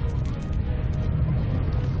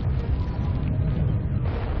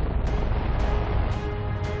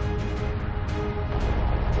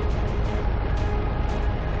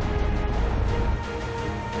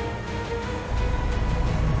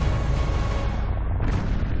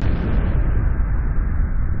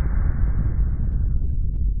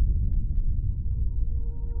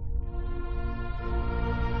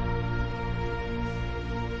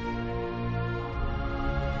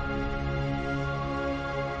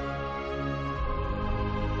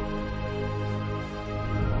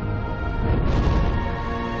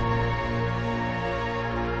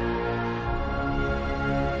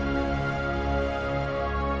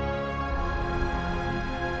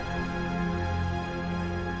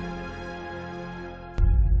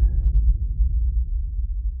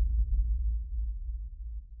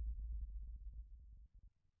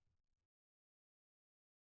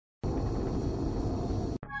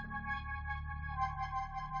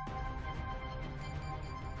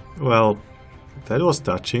 Well, that was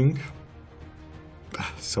touching.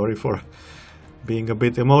 Sorry for being a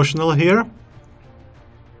bit emotional here.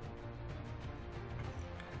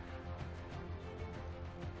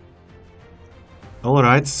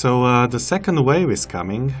 Alright, so the second wave is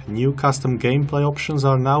coming. New custom gameplay options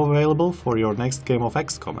are now available for your next game of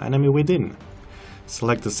XCOM, Enemy Within.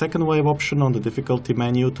 Select the second wave option on the difficulty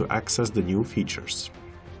menu to access the new features.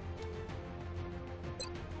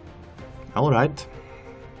 Alright.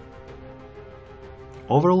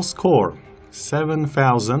 Overall score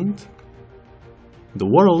 7,000. The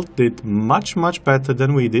world did much better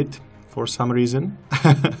than we did for some reason.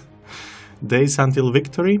 Days until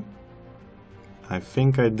victory. I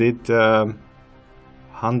think I did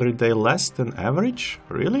 100 days less than average.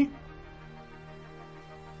 Really?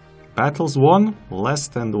 Battles won less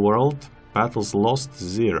than the world. Battles lost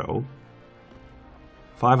 0.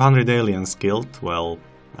 500 aliens killed. Well,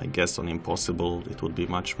 I guess on impossible it would be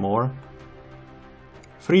much more.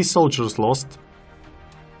 3 soldiers lost.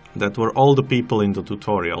 That were all the people in the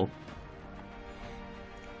tutorial.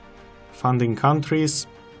 Funding countries.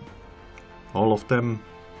 All of them.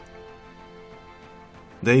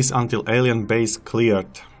 Days until alien base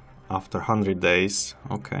cleared after 100 days.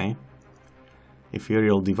 Okay.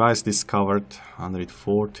 Ethereal device discovered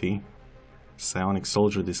 140. Psionic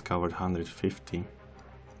soldier discovered 150.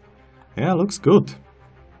 Yeah, looks good.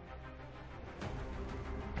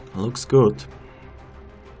 Looks good.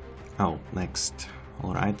 Oh, next.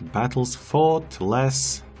 Alright, battles fought,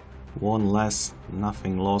 less, won less,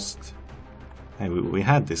 nothing lost. Hey, we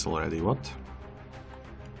had this already, what?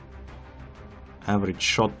 Average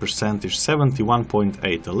shot percentage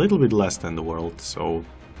 71.8, a little bit less than the world, so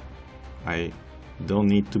I don't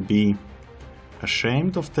need to be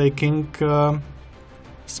ashamed of taking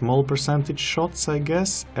small percentage shots, I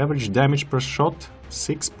guess. Average damage per shot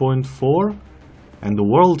 6.4 and the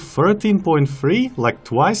world 13.3, like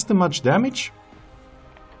twice the much damage.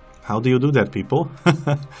 How do you do that, people?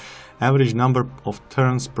 Average number of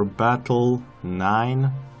turns per battle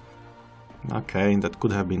 9. Okay, that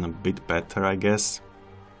could have been a bit better, I guess.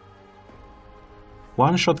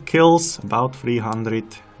 One-shot kills about 300,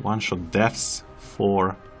 one-shot deaths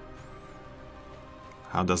 4.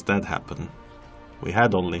 How does that happen? We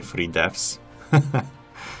had only 3 deaths.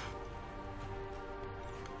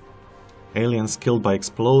 Aliens killed by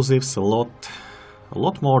explosives, a lot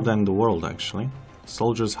more than the world actually.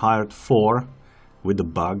 Soldiers hired 4 with a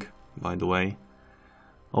bug, by the way.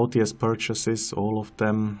 OTS purchases, all of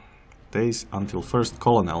them. Days until first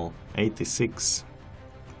colonel, 86.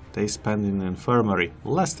 Days spent in the infirmary,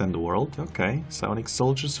 less than the world. Okay, Psionic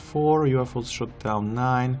soldiers 4, UFOs shot down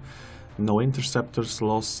 9. No interceptors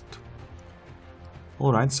lost.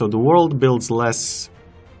 Alright, so the world builds less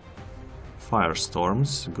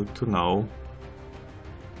firestorms, good to know.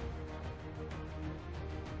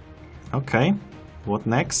 Okay, what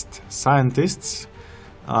next? Scientists?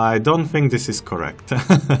 I don't think this is correct.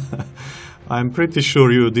 I'm pretty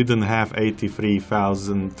sure you didn't have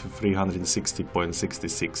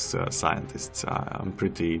 83,360.66 scientists. I'm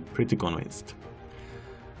pretty convinced.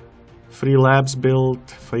 3 labs built,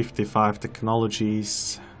 55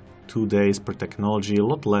 technologies, 2 days per technology, a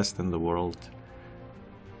lot less than the world.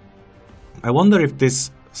 I wonder if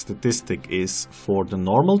this statistic is for the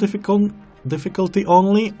normal difficulty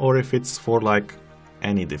only, or if it's for like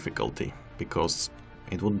any difficulty, because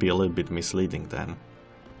it would be a little bit misleading then.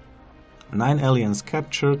 9 aliens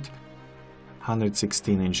captured,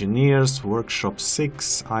 116 engineers, workshop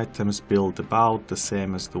 6, items built about the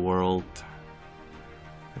same as the world.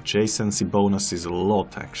 Adjacency bonus is a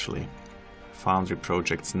lot actually. Foundry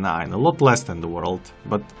projects 9, a lot less than the world,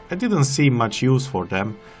 but I didn't see much use for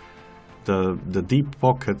them. The deep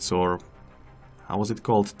pockets, or how was it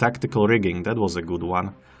called, tactical rigging, that was a good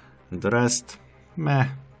one. And the rest, meh.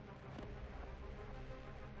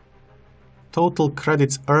 Total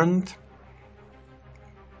credits earned.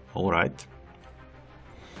 Alright.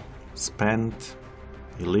 Spent.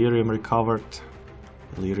 Illyrium recovered.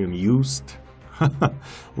 Illyrium used. A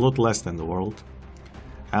lot less than the world.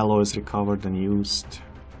 Alloys recovered and used.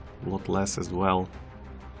 A lot less as well.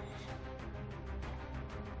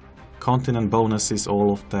 Continent bonuses,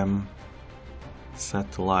 all of them.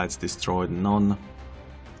 Satellites destroyed, none.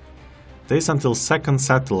 Days until second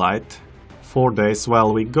satellite. 4 days.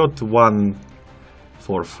 Well, we got 1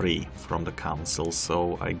 for free from the council,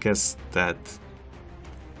 so I guess that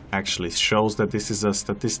actually shows that this is a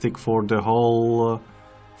statistic for the whole,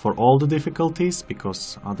 for all the difficulties,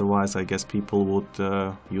 because otherwise I guess people would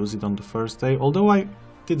use it on the first day, although I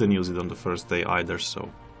didn't use it on the first day either, so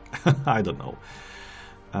I don't know.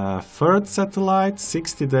 Third satellite,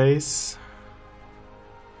 60 days,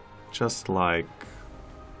 just like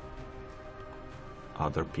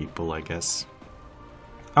other people, I guess.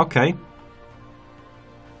 Okay.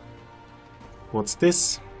 What's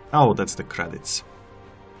this? Oh, that's the credits.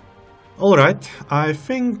 Alright, I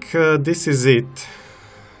think this is it.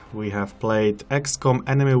 We have played XCOM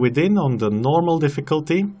Enemy Within on the normal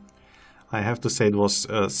difficulty. I have to say it was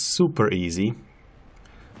super easy.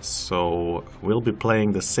 So we'll be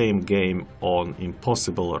playing the same game on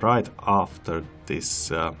Impossible right after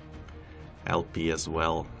this LP as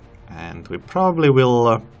well. And we probably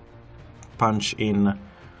will punch in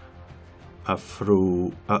a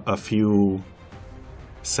few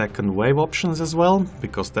second wave options as well,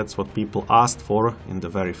 because that's what people asked for in the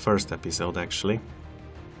very first episode actually.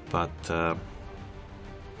 But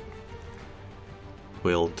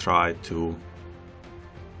we'll try to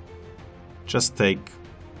just take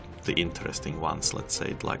the interesting ones, let's say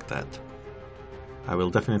it like that. I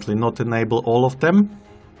will definitely not enable all of them.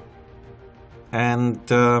 And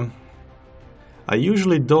I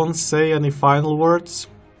usually don't say any final words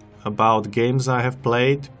about games I have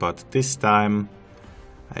played, but this time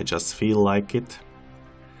I just feel like it.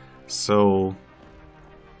 So,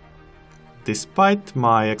 despite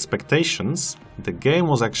my expectations, the game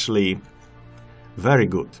was actually very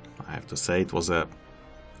good. I have to say it was a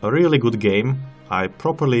really good game. I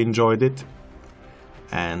properly enjoyed it,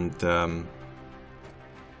 and I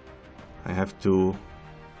have to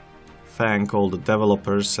thank all the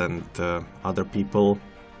developers and other people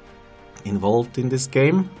involved in this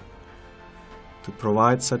game to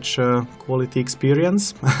provide such a quality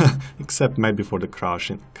experience, except maybe for the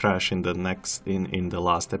crash in the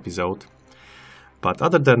last episode. But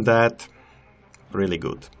other than that, really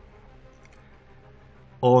good.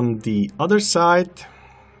 On the other side,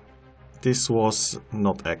 this was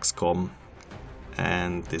not XCOM,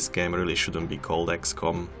 and this game really shouldn't be called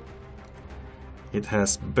XCOM. It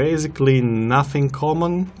has basically nothing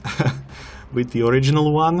common with the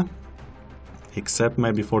original one, except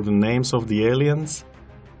maybe for the names of the aliens,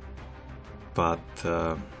 but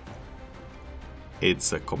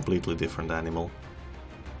it's a completely different animal.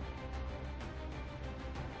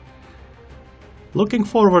 Looking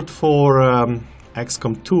forward for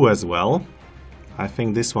XCOM 2 as well. I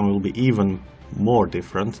think this one will be even more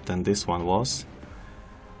different than this one was.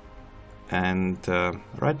 And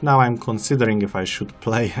right now I'm considering if I should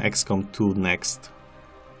play XCOM 2 next.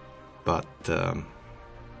 But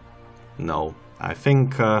no, I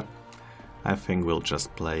think we'll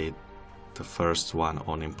just play the first one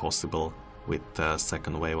on Impossible with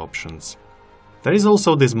second wave options. There is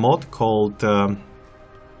also this mod called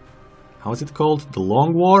how is it called? The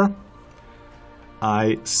Long War.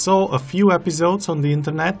 I saw a few episodes on the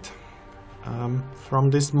internet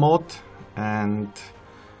from this mod, and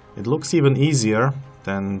it looks even easier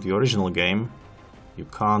than the original game. You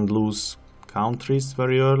can't lose countries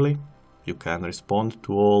very early. You can respond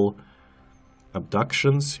to all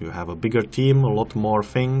abductions. You have a bigger team, a lot more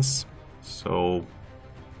things. So,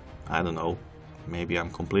 I don't know. Maybe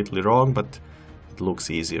I'm completely wrong, but it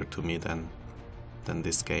looks easier to me than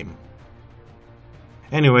this game.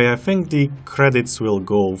 Anyway, I think the credits will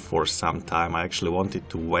go for some time. I actually wanted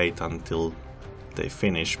to wait until they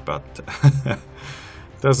finish, but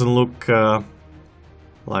doesn't look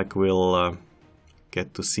like we'll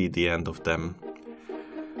get to see the end of them.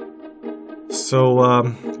 So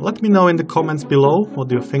let me know in the comments below what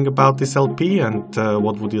do you think about this LP, and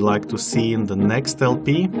what would you like to see in the next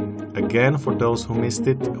LP. Again, for those who missed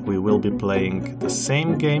it, we will be playing the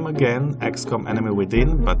same game again, XCOM Enemy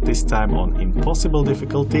Within, but this time on Impossible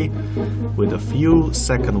difficulty with a few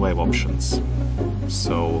second wave options.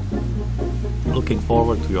 So, looking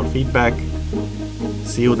forward to your feedback.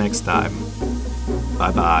 See you next time.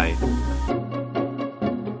 Bye bye.